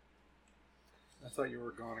 I thought you were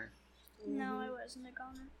a goner. No, I wasn't a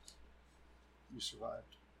goner. You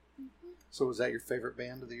survived. Mm-hmm. So was that your favorite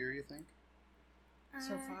band of the year, you think?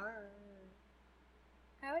 So far.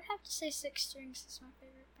 I would have to say Six Strings is my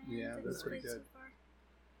favorite band. Yeah, that's pretty played good. So far.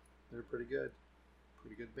 They're pretty good.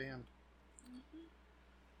 Pretty good band.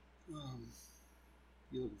 Mm-hmm.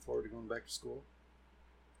 You looking forward to going back to school?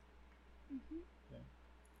 Mm-hmm. Yeah.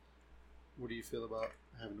 What do you feel about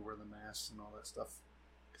having to wear the masks and all that stuff?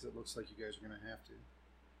 Because it looks like you guys are going to have to.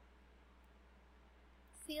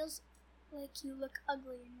 Feels like you look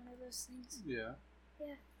ugly in one of those things. Yeah.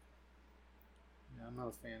 Yeah. Yeah, I'm not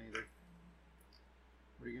a fan either.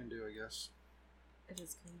 What are you going to do, I guess? It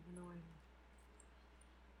is kind of annoying.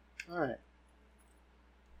 All right.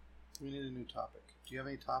 We need a new topic. Do you have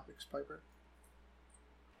any topics, Piper?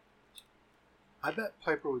 I bet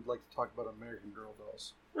Piper would like to talk about American Girl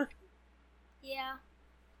dolls. Yeah.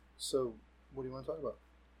 So, what do you want to talk about?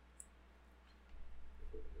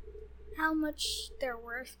 How much they're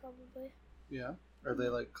worth, probably. Yeah? Are they,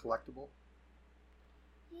 like, collectible?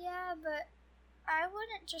 Yeah, but I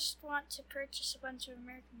wouldn't just want to purchase a bunch of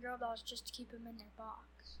American Girl dolls just to keep them in their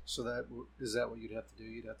box. So is that what you'd have to do?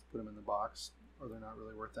 You'd have to put them in the box, or they're not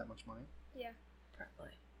really worth that much money? Yeah.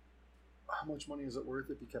 Probably. How much money is it worth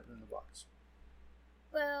if you kept it in the box?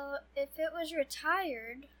 Well, if it was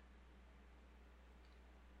retired,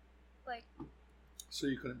 like, So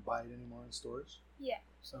you couldn't buy it anymore in stores? yeah.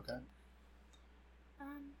 Okay.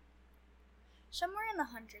 Somewhere in the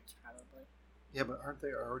hundreds, probably. Yeah, but aren't they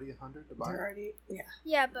already 100 to buy? They're already, yeah.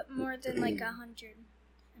 Yeah, but more than like 100.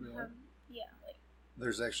 Really? Yeah, like.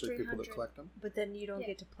 There's actually people that 300. collect them? But then you don't Yeah.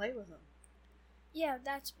 get to play with them. Yeah,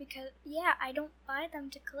 that's because, yeah, I don't buy them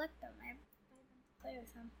to collect them. I buy them to play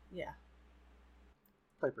with them. Yeah.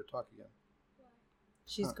 Piper, talk again.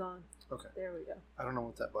 She's Huh. gone. Okay. There we go. I don't know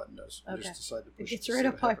what that button does. I Okay. just decided to It push gets to rid see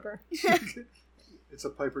of what happened. Piper. It's a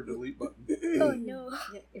Piper delete button. Oh no.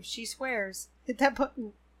 Yeah, if she swears, hit that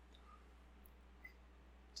button.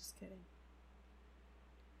 Just kidding.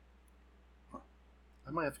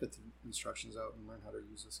 I might have to get the instructions out and learn how to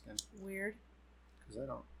use this again. Weird. Because I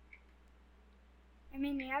don't. I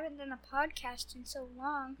mean, we haven't done a podcast in so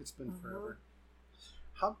long. It's been forever.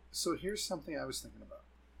 So here's something I was thinking about.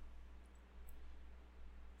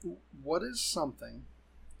 What is something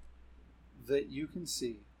that you can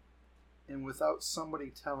see and without somebody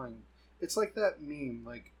telling? It's like that meme,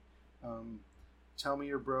 like, tell me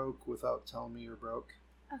you're broke without telling me you're broke.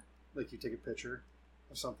 Oh. Like you take a picture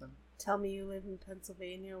of something. Tell me you live in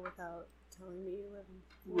Pennsylvania without telling me you live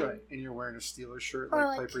in... Right. And you're wearing a Steelers shirt Or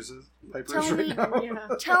like like, Piper's tell right me- now.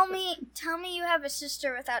 Yeah. Tell me you have a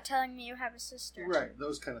sister without telling me you have a sister. Right,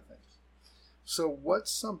 those kind of things. So what's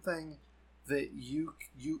something that you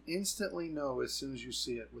instantly know as soon as you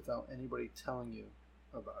see it without anybody telling you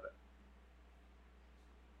about it?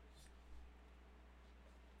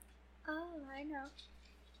 Oh, I know.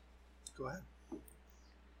 Go ahead.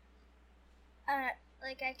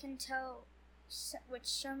 Like I can tell which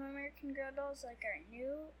some American Girl dolls like are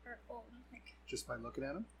new or old. Like, Just by looking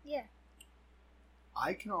at them? yeah.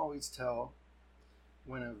 I can always tell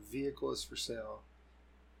when a vehicle is for sale,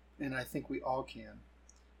 and I think we all can,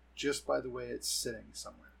 just by the way it's sitting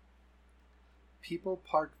somewhere. People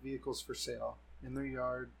park vehicles for sale in their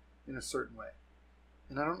yard in a certain way.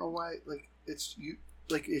 And I don't know why, like, it's you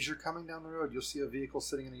like as you're coming down the road, you'll see a vehicle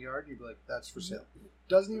sitting in a yard, and you'll be like, "That's for sale."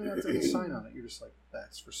 Doesn't even have to have a sign on it. You're just like,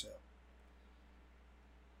 "That's for sale."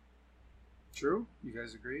 True? You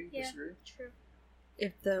guys agree? Yeah. Disagree? True.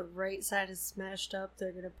 If the right side is smashed up,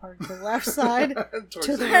 they're gonna park the left side Towards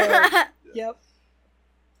to the the- road. Yep.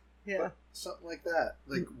 Yeah. But something like that.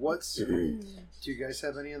 Like, what's? Do you guys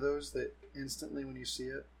have any of those that instantly, when you see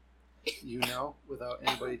it, you know, without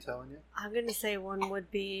anybody telling you? I'm gonna say one would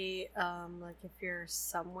be like if you're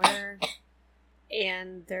somewhere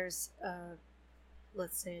and there's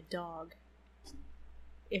let's say a dog.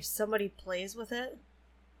 If somebody plays with it,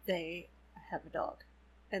 they have a dog,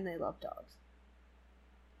 and they love dogs.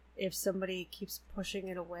 If somebody keeps pushing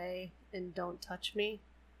it away and don't touch me,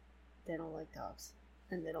 they don't like dogs,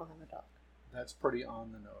 and they don't have a dog. That's pretty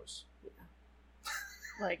on the nose.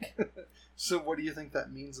 Like, So what do you think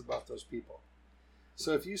that means about those people?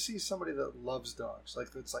 So if you see somebody that loves dogs, like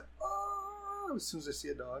it's like, oh, as soon as I see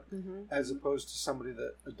a dog, as opposed to somebody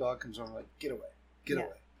that a dog comes on, like, get away, get Yeah.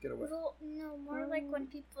 away, get away. Well, no, more like when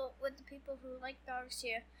people, with the people who like dogs,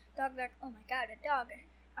 see a dog, like, oh my god, a dog,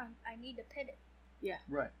 I need to pet it.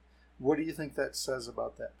 Right. What do you think that says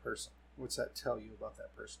about that person? What's that tell you about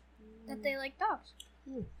that person? That they like dogs.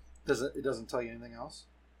 It doesn't tell you anything else?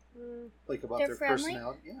 Like about They're their friendly?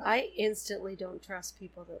 personality? Yeah. I instantly don't trust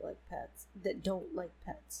people that like pets, that don't like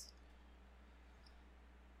pets.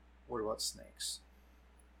 What about snakes?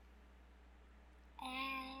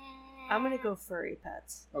 I'm gonna go furry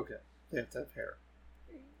pets. Okay. They have to have hair.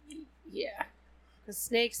 Yeah. Because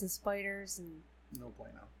snakes and spiders and... No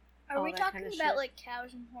bueno. Are all we that talking kinda about shit. like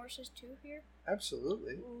cows and horses too here?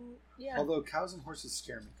 Absolutely. Yeah. Although cows and horses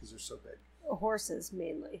scare me because they're so big. Horses,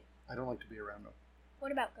 mainly. I don't like to be around them.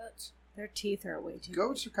 What about goats? Their teeth are way too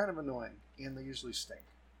Goats are kind of annoying, and they usually stink.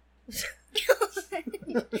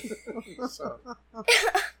 So,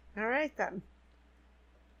 All right, then.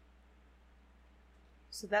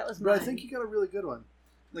 So that was but mine. I think you got a really good one.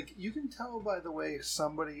 Like, you can tell by the way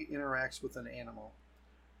somebody interacts with an animal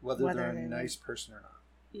whether they're a they nice person or not.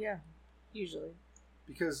 Yeah, usually.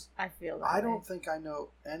 Because I feel that I way. don't think I know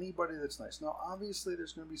anybody that's nice. Now, obviously,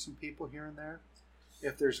 there's going to be some people here and there.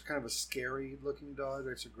 If there's kind of a scary-looking dog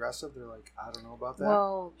that's aggressive, they're like, I don't know about that.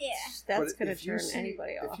 Well, Yeah. that's But going to if you turn see-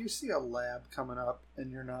 anybody off. If you see a lab coming up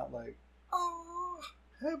and you're not like, oh,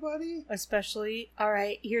 hey, buddy. Especially, all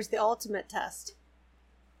right, here's the ultimate test.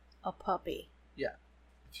 A puppy. Yeah.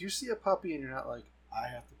 If you see a puppy and you're not like, I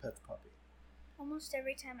have to pet the puppy. Almost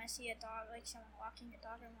every time I see a dog, like someone walking a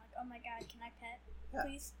dog, I'm like, oh my god, can I pet? Yeah.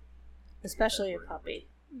 Please? Especially a That's puppy.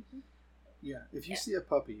 Mm-hmm. Yeah. If you Yeah. see a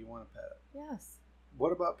puppy, you want to pet it. Yes.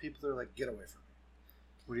 What about people that are like, get away from me?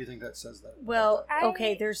 What do you think that says that? Well, I-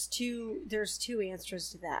 okay, there's two answers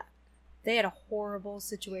to that. They had a horrible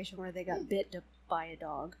situation where they got bit by a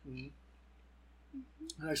dog. Mm-hmm.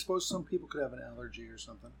 And I suppose some people could have an allergy or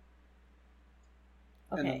something.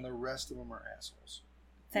 Okay. And then the rest of them are assholes.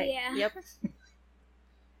 Yeah. Yep.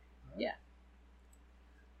 Yeah.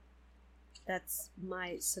 That's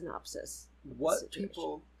my synopsis. of the What situation.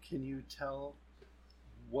 people can you tell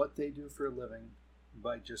what they do for a living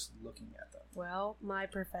by just looking at them? Well, my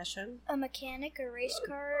profession, A mechanic, a race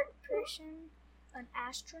car person, an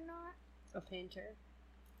astronaut. a painter.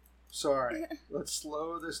 So, all right, let's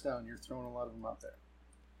slow this down. You're throwing a lot of them out there.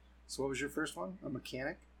 So, what was your first one? A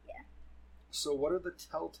mechanic? Yeah. So, what are the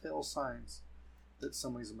telltale signs that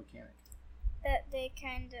somebody's a mechanic? That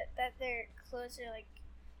their clothes are like,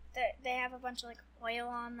 that they have a bunch of like oil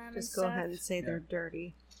on them Just and go stuff. ahead and say Yeah. they're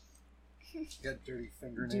dirty. Got dirty Do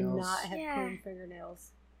fingernails. not have Yeah. clean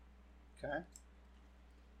fingernails. Okay.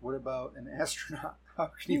 What about an astronaut? How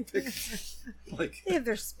can you pick? Like, They have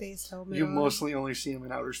their space helmet you on. mostly only see them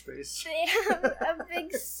in outer space. They have a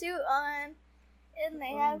big suit on, and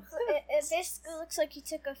they have it basically looks like you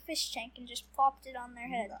took a fish tank and just plopped it on their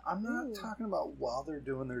head. I'm not Ooh. talking about while they're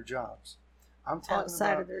doing their jobs. I'm talking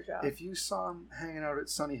outside about of their job. if you saw them hanging out at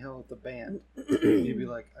Sunny Hill at the band, you'd be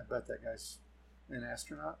like, I bet that guy's an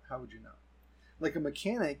astronaut. How would you know? Like a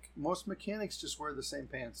mechanic, most mechanics just wear the same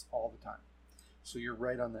pants all the time. So you're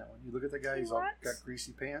right on that one. You look at the guy, He he's all walks- got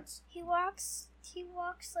greasy pants. He walks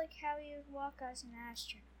like how you would walk as an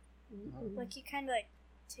astronaut. Mhm. Like you kind of like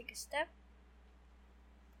take a step,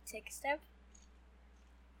 take a step,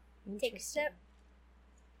 take a step,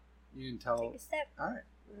 You can tell. take a step. All right.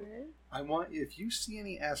 Alright. I want, if you see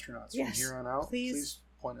any astronauts from Yes, here on out, please. please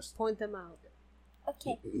point us. Point them out.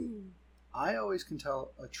 Okay. I always can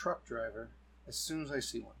tell a truck driver as soon as I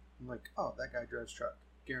see one. I'm like, oh, that guy drives truck.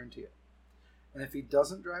 Guarantee it. And if he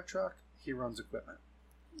doesn't drive truck, he runs equipment.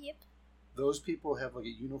 Yep. Those people have like a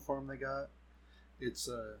uniform they got. It's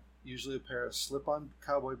usually a pair of slip-on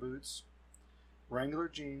cowboy boots Wrangler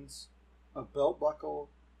jeans, a belt buckle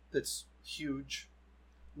that's huge,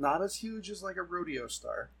 not as huge as like a rodeo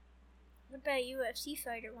star, What about a UFC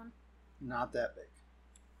fighter one? not that big,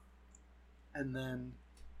 and then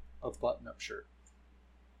a button-up shirt,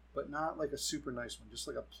 but not like a super nice one, just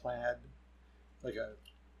like a plaid, like a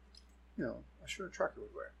shirt a trucker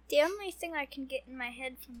would wear. The only thing I can get in my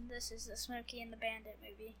head from this is the Smokey and the Bandit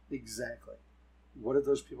movie. Exactly. What did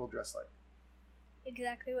those people dress like?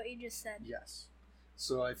 Exactly what you just said. Yes.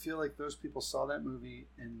 So I feel like those people saw that movie,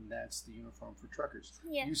 and that's the uniform for truckers.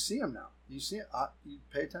 Yeah. You see them now. You see it. You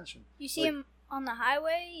pay attention. You see him on the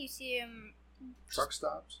highway. You see him truck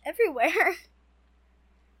stops everywhere.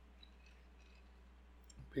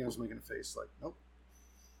 Pam's making a face like, nope.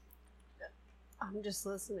 I'm just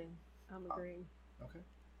listening. I'm agreeing. Okay.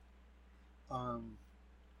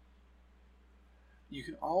 You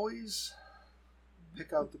can always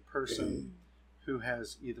pick out the person who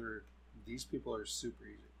has either, these people are super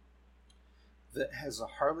easy, that has a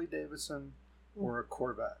Harley Davidson or a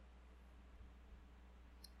Corvette.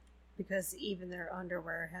 Because even their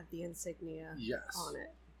underwear have the insignia on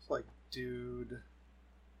it. It's like, dude,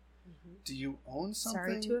 do you own something?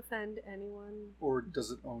 Sorry to offend anyone. Or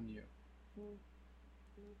does it own you?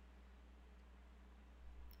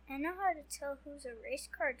 I know how to tell who's a race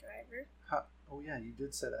car driver. Oh yeah, you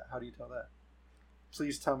did say that. How do you tell that?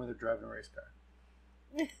 Please tell me they're driving a race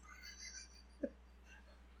car.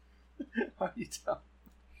 How do you tell?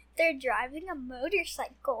 They're driving a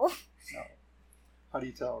motorcycle. No. How do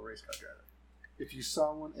you tell a race car driver? If you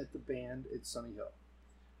saw one at the band at Sunny Hill,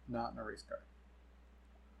 not in a race car.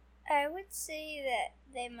 I would say that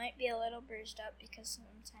they might be a little bruised up because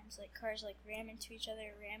sometimes like cars like ram into each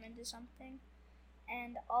other, ram into something,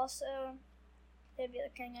 and also they'd be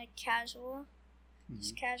looking like casual,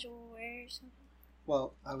 just casual wear or something.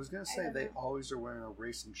 Well, I was gonna say they know. always are wearing a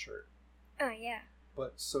racing shirt, Oh yeah.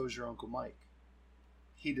 but so's your Uncle Mike.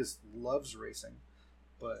 He just loves racing,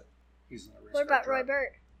 but he's not a race car What about driver. Roy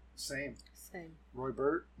Burt? Same. Same. Roy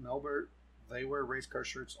Burt, Mel Burt, they wear race car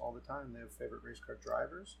shirts all the time. They have favorite race car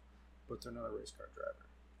drivers, but they're not a race car driver.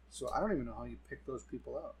 So I don't even know how you pick those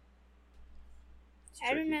people out. It's I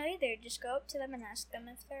don't tricky. know either. Just go up to them and ask them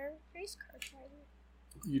if they're a race car driver.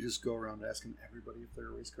 You just go around asking everybody if they're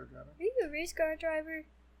a race car driver? Are you a race car driver?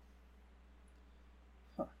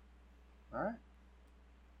 Huh. All right.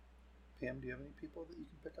 Pam, do you have any people that you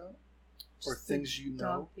can pick out? Or Just things you know?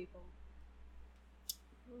 Dog people.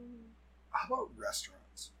 How about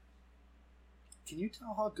restaurants? Can you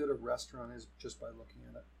tell how good a restaurant is just by looking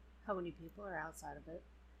at it? How many people are outside of it?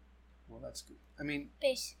 Well, that's good. I mean,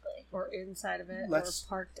 Basically. Or inside of it? Let's- or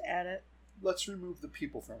parked at it? let's remove the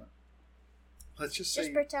people from it. Let's just say,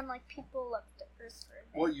 Just pretend like people left the earth for a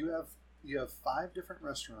bit. well, you have 5 different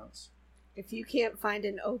restaurants. If you can't find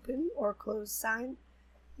an open or closed sign,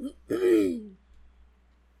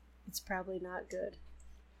 it's probably not good.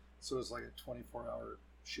 So it's like a 24-hour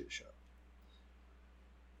shit show.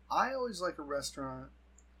 I always like a restaurant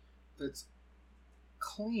that's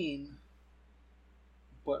clean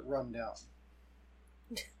but run down.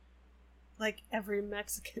 Like every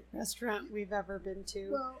Mexican restaurant we've ever been to.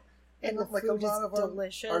 Well, and the like food a lot is of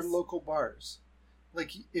delicious. our local bars.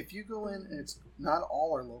 Like if you go in, and it's not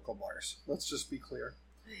all our local bars. Let's just be clear.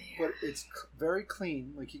 But it's very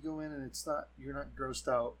clean. Like you go in and it's not, you're not grossed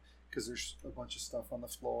out because there's a bunch of stuff on the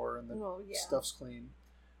floor and the stuff's clean.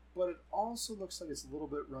 But it also looks like it's a little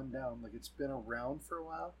bit run down. Like it's been around for a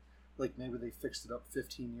while. Like maybe they fixed it up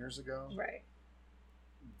 15 years ago. Right.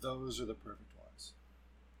 Those are the perfect ones.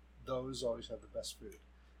 Those always have the best food.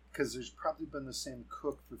 Because there's probably been the same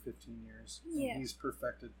cook for 15 years. Yeah. And he's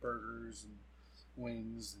perfected burgers and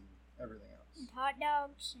wings and everything else. And hot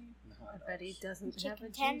dogs and And hot I bet he dogs. doesn't have a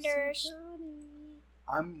chicken tenders. juicy Johnny.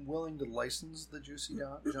 I'm willing to license the Juicy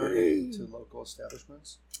Johnny to local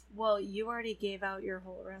establishments. Well, you already gave out your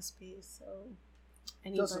whole recipe, so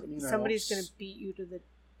Doesn't mean I somebody's won't going to beat you to the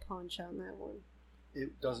punch on that one.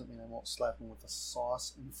 It doesn't mean I won't slap him with a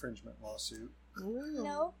sauce infringement lawsuit.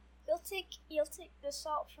 No, you'll take the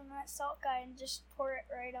salt from that salt guy and just pour it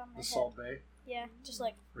right on The head. Salt Bay, Yeah, just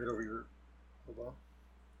like right over your elbow.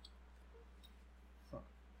 Huh.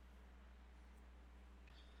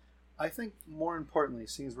 I think more importantly,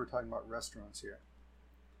 seeing as we're talking about restaurants here,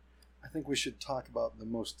 I think we should talk about the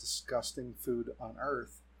most disgusting food on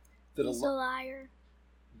earth. he's a liar.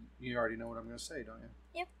 You already know what I'm going to say, don't you?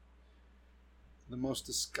 Yep. The most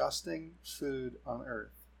disgusting food on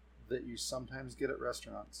earth that you sometimes get at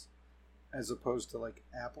restaurants, as opposed to like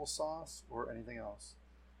applesauce or anything else,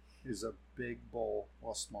 is a big bowl,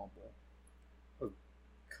 well, small bowl, of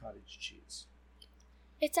cottage cheese.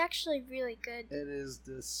 It's actually really good. It is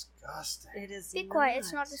disgusting. It is. Be quiet.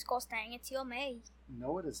 It's not disgusting. It's yummy.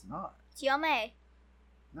 No, it is not. It's yummy.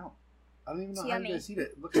 No. I don't even know It's how yummy. you guys eat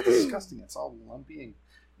it. It looks disgusting. It's all lumpy. And...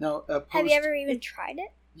 Now, Have you ever even tried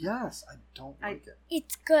it? Yes, I don't like it.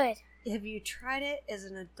 It's good. Have you tried it as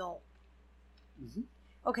an adult? Mm-hmm.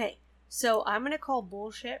 Okay, so I'm gonna call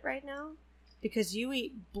bullshit right now because you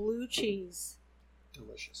eat blue cheese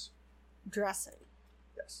Delicious. dressing.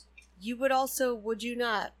 Yes. You would you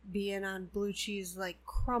not be in on blue cheese like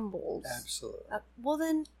crumbles? Absolutely. Well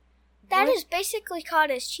then, That is basically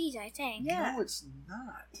cottage cheese, I think. Yeah. No, it's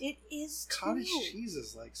not. it is Cottage too. cheese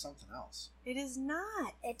is like something else. It is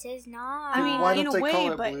not. It is not. I mean, Why in don't a they way,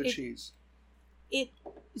 call it but blue it- cheese?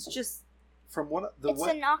 It's just From what the it's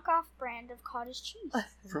what? a knockoff brand of cottage cheese.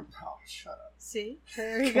 From shut up. see.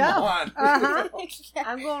 There you Come go. on. Uh-huh.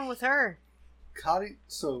 I'm going with her. Cottage.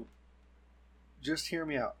 So, just hear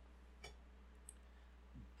me out.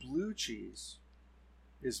 Blue cheese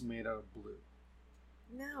is made out of blue.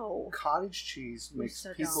 No. Cottage cheese You're makes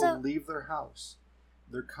so people dumb. leave their house,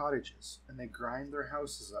 their cottages, and they grind their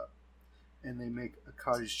houses up, and they make a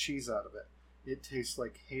cottage cheese out of it. It tastes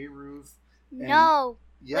like hay roof. No.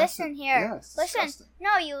 Yes, Listen here. Yeah, it's Listen. disgusting.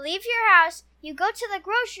 No, you leave your house, you go to the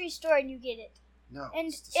grocery store and you get it. No, And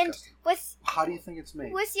it's and disgusting. with How do you think it's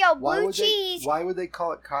made? with your Why blue would cheese. Why would they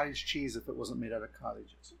call it cottage cheese if it wasn't made out of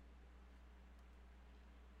cottages?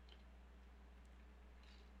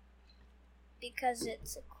 Because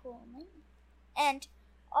it's a cool name. And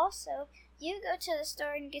also, you go to the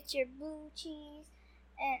store and get your blue cheese,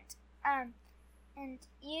 and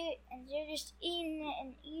you're just eating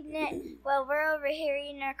it while we're over here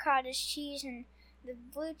eating our cottage cheese, and the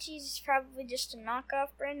blue cheese is probably just a knockoff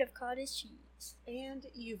brand of cottage cheese. And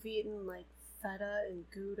you've eaten like feta and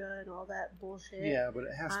Gouda and all that bullshit. Yeah, but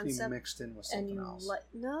it has to be concept, mixed in with And something you else.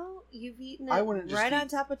 no, you've eaten I it wouldn't just right on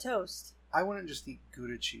eat- top of toast. I wouldn't just eat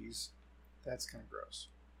Gouda cheese. That's kind of gross.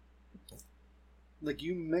 Like,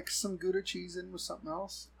 you mix some Gouda cheese in with something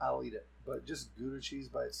else, I'll eat it. But just Gouda cheese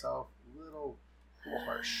by itself, little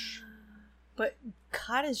harsh. But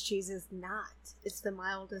cottage cheese is not. It's the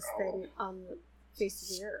mildest thing on the face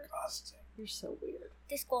of the earth. Disgusting. You're so weird.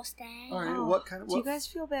 Disgusting. All right, Oh, what kind of do you guys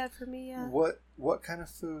feel bad for me yet? what kind of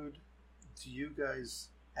food do you guys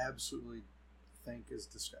absolutely think is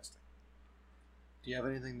disgusting? Do you have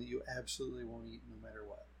anything that you absolutely won't eat no matter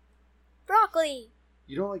what? Broccoli.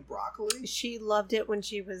 You don't like broccoli? She loved it when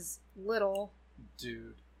she was little.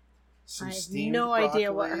 Dude. I have steamed no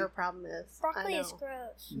idea what broccoli? her problem is. Broccoli I is know.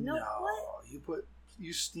 gross. No, what?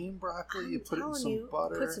 You steam broccoli, I'm you put it in telling some you,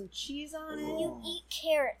 butter. put some cheese on it. You eat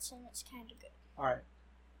carrots and it's kind of good. All right.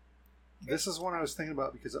 This is one I was thinking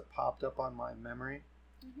about because it popped up on my memory.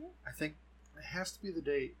 Mm-hmm. I think it has to be the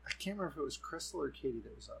day. I can't remember if it was Crystal or Katie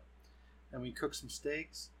that was up. And we cooked some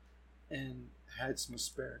steaks and had some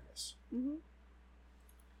asparagus. Mm-hmm.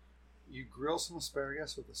 You grill some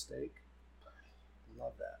asparagus with a steak.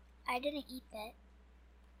 Love that. I didn't eat that.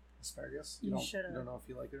 Asparagus? You don't, should've. You don't know if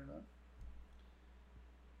you like it or not?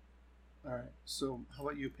 All right. So, how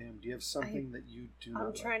about you, Pam? Do you have something that you do not I'm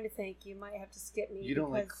like? trying to think. You might have to skip me. You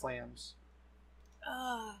don't like because- clams?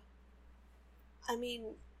 I mean,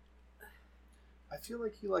 I feel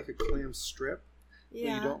like you like a clam strip,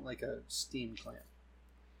 yeah. but you don't like a steamed clam.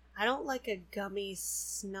 I don't like a gummy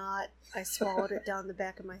snot. I swallowed it down the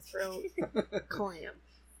back of my throat. Clam.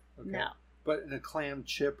 Okay. No. But in a clam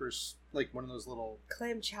chip or like one of those little...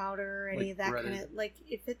 Clam chowder or any Like of that breaded. kind of, like,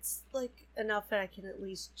 if it's like enough that I can at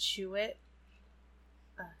least chew it,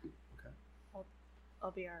 Okay.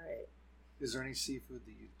 I'll be alright. Is there any seafood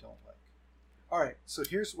that you don't like? All right. So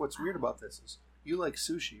here's what's weird about this is you like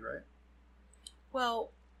sushi, right?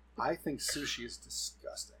 Well, I think sushi is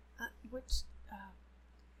disgusting.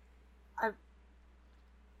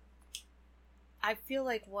 I feel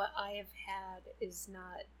like what I have had is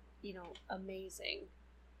not, amazing,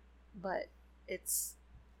 but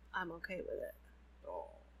I'm okay with it. Oh.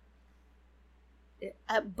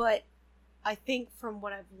 But I think from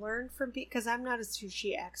what I've learned from because I'm not a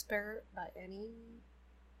sushi expert by any.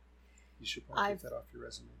 You should probably take that off your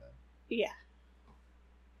resume then. Yeah.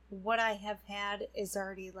 What I have had is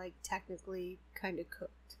already like technically kind of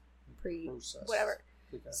cooked, Processed. whatever.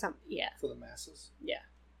 Okay. Yeah. For the masses? Yeah.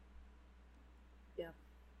 Yeah.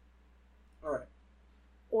 All right.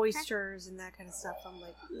 Oysters and that kind of stuff. I'm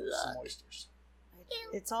like, Some ugh. oysters.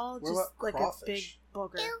 It's all What just about like crawfish? a big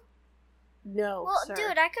booger. Ew. No, Well, sir.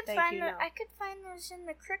 dude, I could Thank find you, no. I could find those in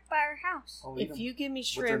the creek by our house. I'll eat If 'em. you give me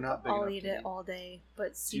they're shrimp, not big I'll enough eat to it eat. all day. But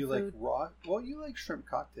Do you seafood, like raw? Well, you like shrimp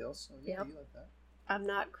cocktails, so yeah, Yep. you like that. I'm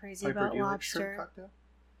not crazy Piper, about do you like shrimp lobster.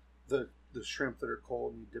 cocktail? The shrimp that are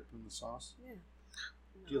cold and you dip them in the sauce? Yeah.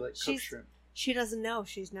 Do you like cooked shrimp? She doesn't know.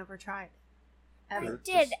 She's never tried. I Ever.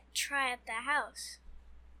 did try at the house.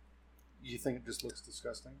 You think it just looks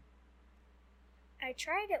disgusting? I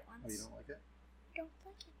tried it once. Oh, you don't like it? I don't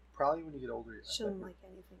like it. Probably when you get older. She doesn't like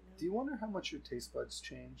anything. No. Do you wonder how much your taste buds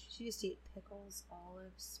change? She used to eat pickles,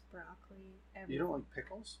 olives, broccoli, everything. You don't like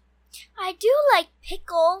pickles? I do like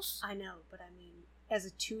pickles. I know, but I mean, as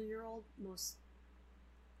a 2-year-old, most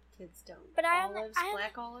kids don't. But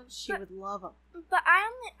black olives, she would love them. But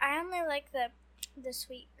I only like the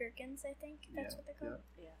sweet gherkins. I think that's what they're called.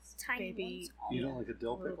 Yeah. Yes, Tiny baby. ones. You don't like a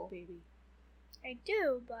dill Little pickle? baby. I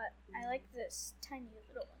do, but I like this tiny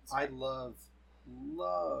little ones. I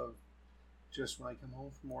love, just when I come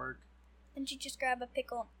home from work, And you just grab a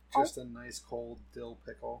pickle. just a nice cold dill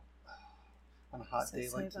pickle on a hot What's that day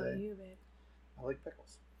say like about today. you, babe? I like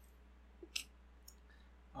pickles.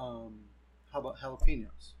 How about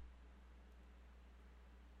jalapenos?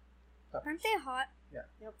 Peppers. Aren't they hot? Yeah.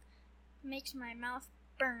 Yep. Makes my mouth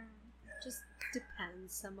burn. Yeah. Just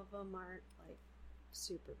depends. Some of them aren't like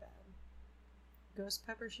super bad. Ghost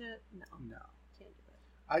pepper shit? No. No. Can't do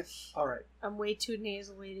it. All right. I'm way too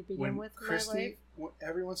nasally to begin When with in my Christy, life.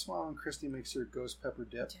 every once in a while when Christy makes her ghost pepper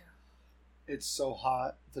dip, Dude. it's so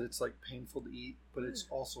hot that it's like painful to eat, but it's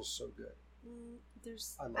also so good.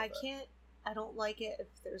 I love that. I don't like it if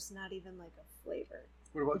there's not even like a flavor.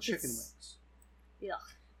 What about If chicken it's- wings? Yeah.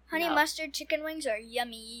 Honey No. mustard chicken wings are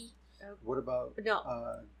yummy. What about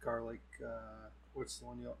No. garlic? What's the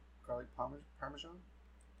one you garlic parmesan?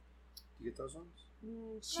 Do you get those ones?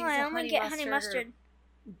 She's No, I a only get honey or mustard.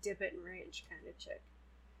 dip it in ranch kind of chick.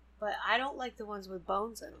 But I don't like the ones with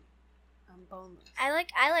bones in them. I'm boneless. I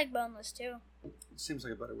like boneless too. It seems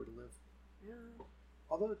like a better way to live. Yeah.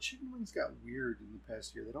 Although chicken wings got weird in the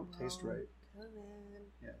past year, they don't taste Oh, right. Come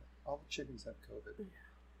in. Yeah, all the chickens have COVID.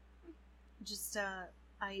 Just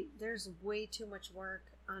there's way too much work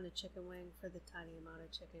on a chicken wing for the tiny amount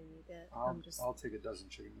of chicken you get. I'll take a dozen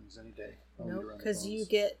chicken wings any day. Nope, because you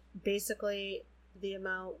get basically the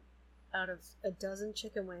amount out of a dozen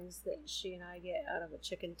chicken wings that she and I get out of a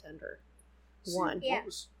chicken tender. One. Yeah.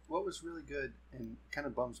 What was really good and kind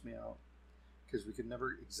of bums me out because we could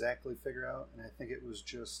never exactly figure out, and I think it was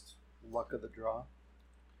just luck of the draw.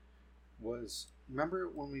 Was remember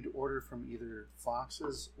when we'd order from either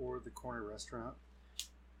Fox's or the corner restaurant?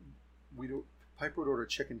 Piper would order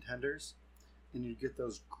chicken tenders, and you'd get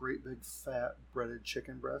those great big fat breaded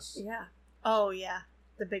chicken breasts. Yeah. Oh yeah,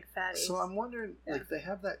 the big fatties. So I'm wondering, Yeah. like, they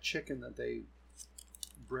have that chicken that they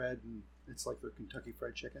bread, and it's like their Kentucky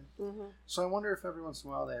Fried Chicken. Mm-hmm. So I wonder if every once in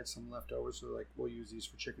a while they had some leftovers, so like we'll use these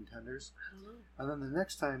for chicken tenders, I don't know. and then the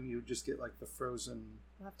next time you just get like the frozen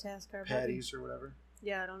We'll have to ask our patties or whatever. buddy.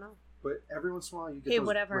 Yeah, I don't know. But every once in a while you get Hey, those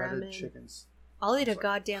whatever, I'm breaded in. chickens. I'll eat a Sorry.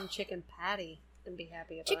 goddamn chicken patty and be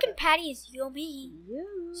happy about Chicken it. patty is yummy. Yeah.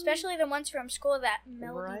 Especially the ones from school that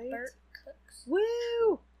Melody Right? Burt cooks.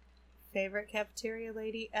 Woo! Favorite cafeteria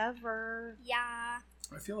lady ever. Yeah.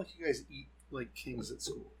 I feel like you guys eat like kings at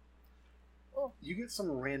school. Oh. You get some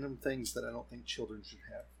random things that I don't think children should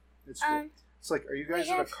have. It's it's like, are you we guys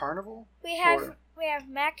at a have- carnival? We have Or-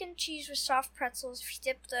 mac and cheese with soft pretzels. If you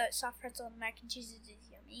dip the soft pretzel in mac and cheese, it is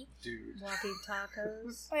yummy. Dude. Walking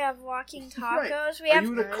tacos. We have walking Right. tacos. We Are have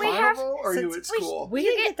you at a we have carnival or are you at since school? We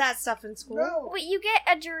didn't get that stuff in school. No. Wait, you get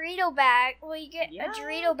a Dorito bag. Well, you get Yeah. a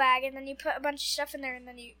Dorito bag, and then you put a bunch of stuff in there, and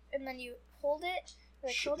then you hold it,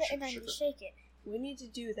 and then you shake it. We need to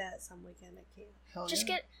do that some weekend at camp. Hell Just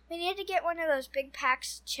yeah. we need to get one of those big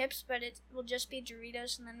packs of chips, but it will just be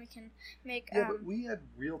Doritos, and then we can make. Yeah, but we had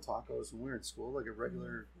real tacos when we were in school, like a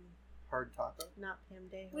regular hard taco. Not Pam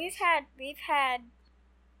Day. We've had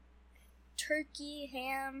turkey,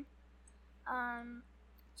 ham.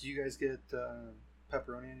 Do you guys get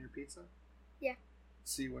pepperoni on your pizza? Yeah.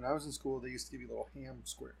 See, when I was in school, they used to give you little ham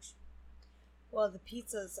squares. Well, the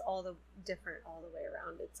pizza's all the different all the way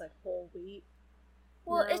around. It's like whole wheat.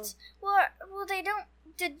 Well, No. it's well. They don't.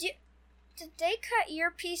 Did they cut your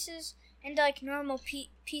pieces into like normal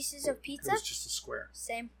pieces of pizza? It was just a square.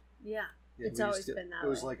 Same. Yeah. Yeah, It's we used always to get- been that It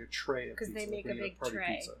was way. like a tray of 'Cause pizza. they make like a when you big get party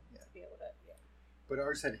tray. Pizza. Yeah. To be able to, yeah. But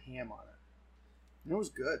ours had ham on it. And it was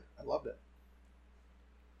good. I loved it.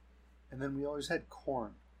 And then we always had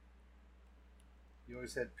corn. You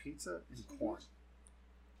always had pizza and corn.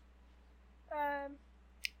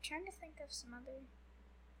 Trying to think of some other.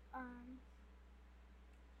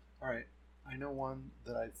 All right. I know one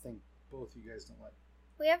that I think both you guys don't like.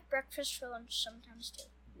 We have breakfast for lunch sometimes too.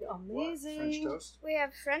 Amazing. What? French toast? We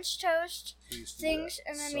have French toast We used to do things, that.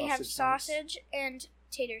 and then we have Sausage sausage and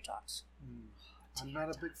tater tots. I'm not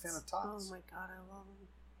a big fan of Oh tots. my god, I love them.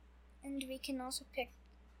 And we can also pick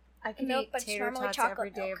I can milk, eat but it's tater normally tots chocolate every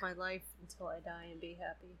day milk. of my life until I die and be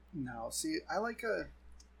happy. No, see, I like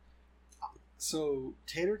so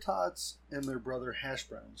tater tots and their brother hash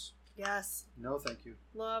browns. Yes. No, thank you.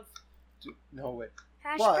 Love. No, wait.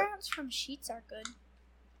 Hash But- browns from Sheets are good.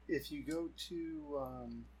 If you go to,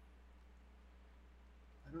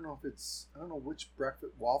 I don't know which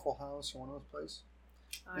breakfast, Waffle House or one of those places,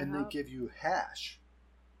 and they give you hash.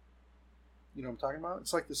 You know what I'm talking about?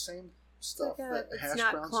 It's like the same stuff that it's hash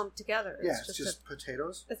not browns. clumped together. Yeah, it's just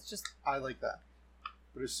potatoes. It's just I like that.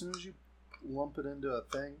 But as soon as you lump it into a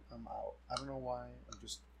thing, I'm out. I don't know why. I'm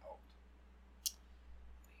just out.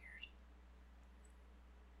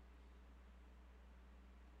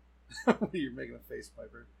 Weird. You're making a face,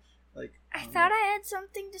 Piper. Like I thought I had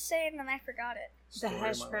something to say and then I forgot it. the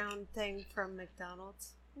hash brown thing from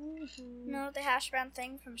McDonald's. Mm-hmm. No, the hash brown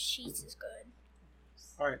thing from Sheets is good.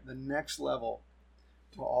 All right, the next level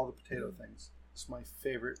to all the potato things. It's my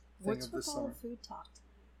favorite thing What's of with the all summer. the food talk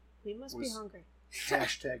tonight? We must be hungry.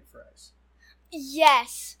 Hashtag fries.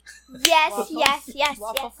 Yes. Yes, Waffle- yes, yes,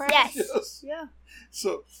 waffle yes, fries? yes. Yes. Yeah.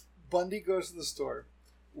 So Bundy goes to the store.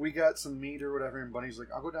 We got some meat or whatever, and Bundy's like,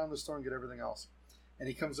 I'll go down to the store and get everything else. And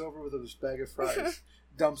he comes over with this bag of fries,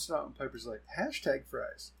 dumps it out, and Piper's like, hashtag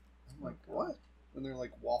fries. I'm like, what? And they're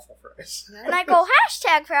like waffle fries. And I go,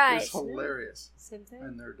 hashtag It's fries. hilarious. Same thing.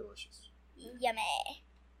 And they're delicious. Yummy.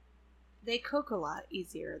 They cook a lot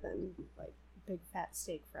easier than like big fat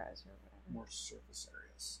steak fries or whatever. More surface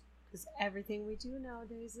areas. Because everything we do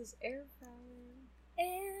nowadays is air frying.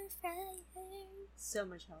 Air fryer. So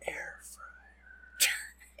much healthier. Air fryer.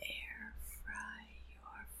 Air fry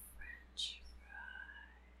your French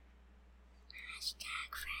Hashtag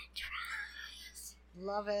French fries. fries.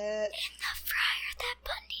 Love it. In the fryer that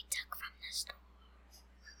Bundy took from the store.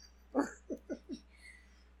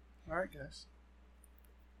 All right, guys.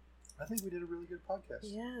 I think we did a really good podcast.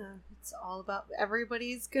 Yeah, it's all about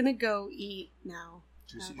everybody's gonna go eat now.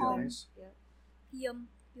 Juicy After- Johnny's. Yep. Yum,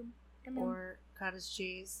 yum, yum, yum. Or cottage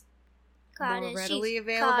cheese. Cottage more readily cheese.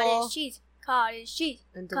 available. Cottage cheese. Cottage cheese.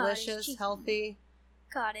 And Cottage delicious, cheese. healthy,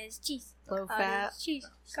 Cottage cheese. low Cottage fat. cheese. No,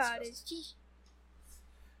 it's Cottage disgusting. cheese.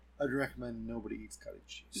 I'd recommend nobody eats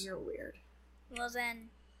cottage cheese. You're weird. Well then,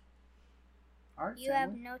 All right, you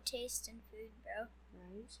family. have no taste in food, bro.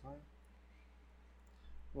 Right? It's fine.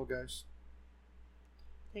 Well, guys,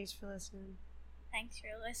 Thanks for listening. Thanks for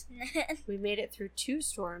listening. We made it through 2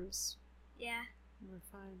 storms. Yeah. We're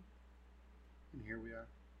fine. and here we are.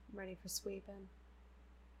 I'm ready for sweeping.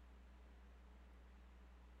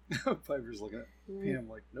 Piper's looking at me. I'm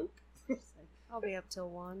like, nope. I'll be up till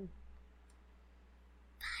 1.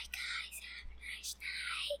 Bye, guys. Have a nice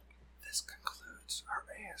night. This concludes our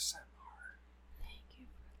ASMR. Thank you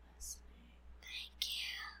for listening. Thank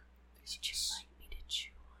you. These are Would you just like me to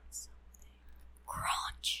chew on something?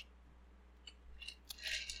 Crunch.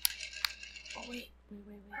 Oh, wait. do you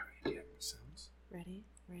have any sounds? Ready?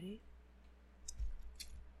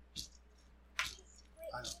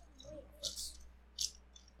 I don't know if that's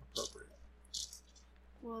appropriate.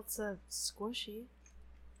 Well, it's a squishy.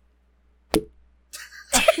 Do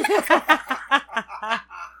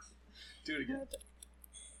it again.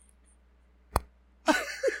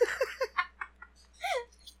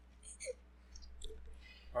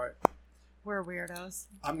 All right. We're weirdos.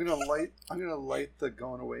 I'm gonna light the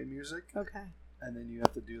going away music, Okay. and then you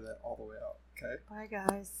have to do that all the way out. Okay. Bye,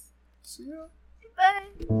 guys. See ya.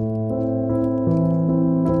 Bye.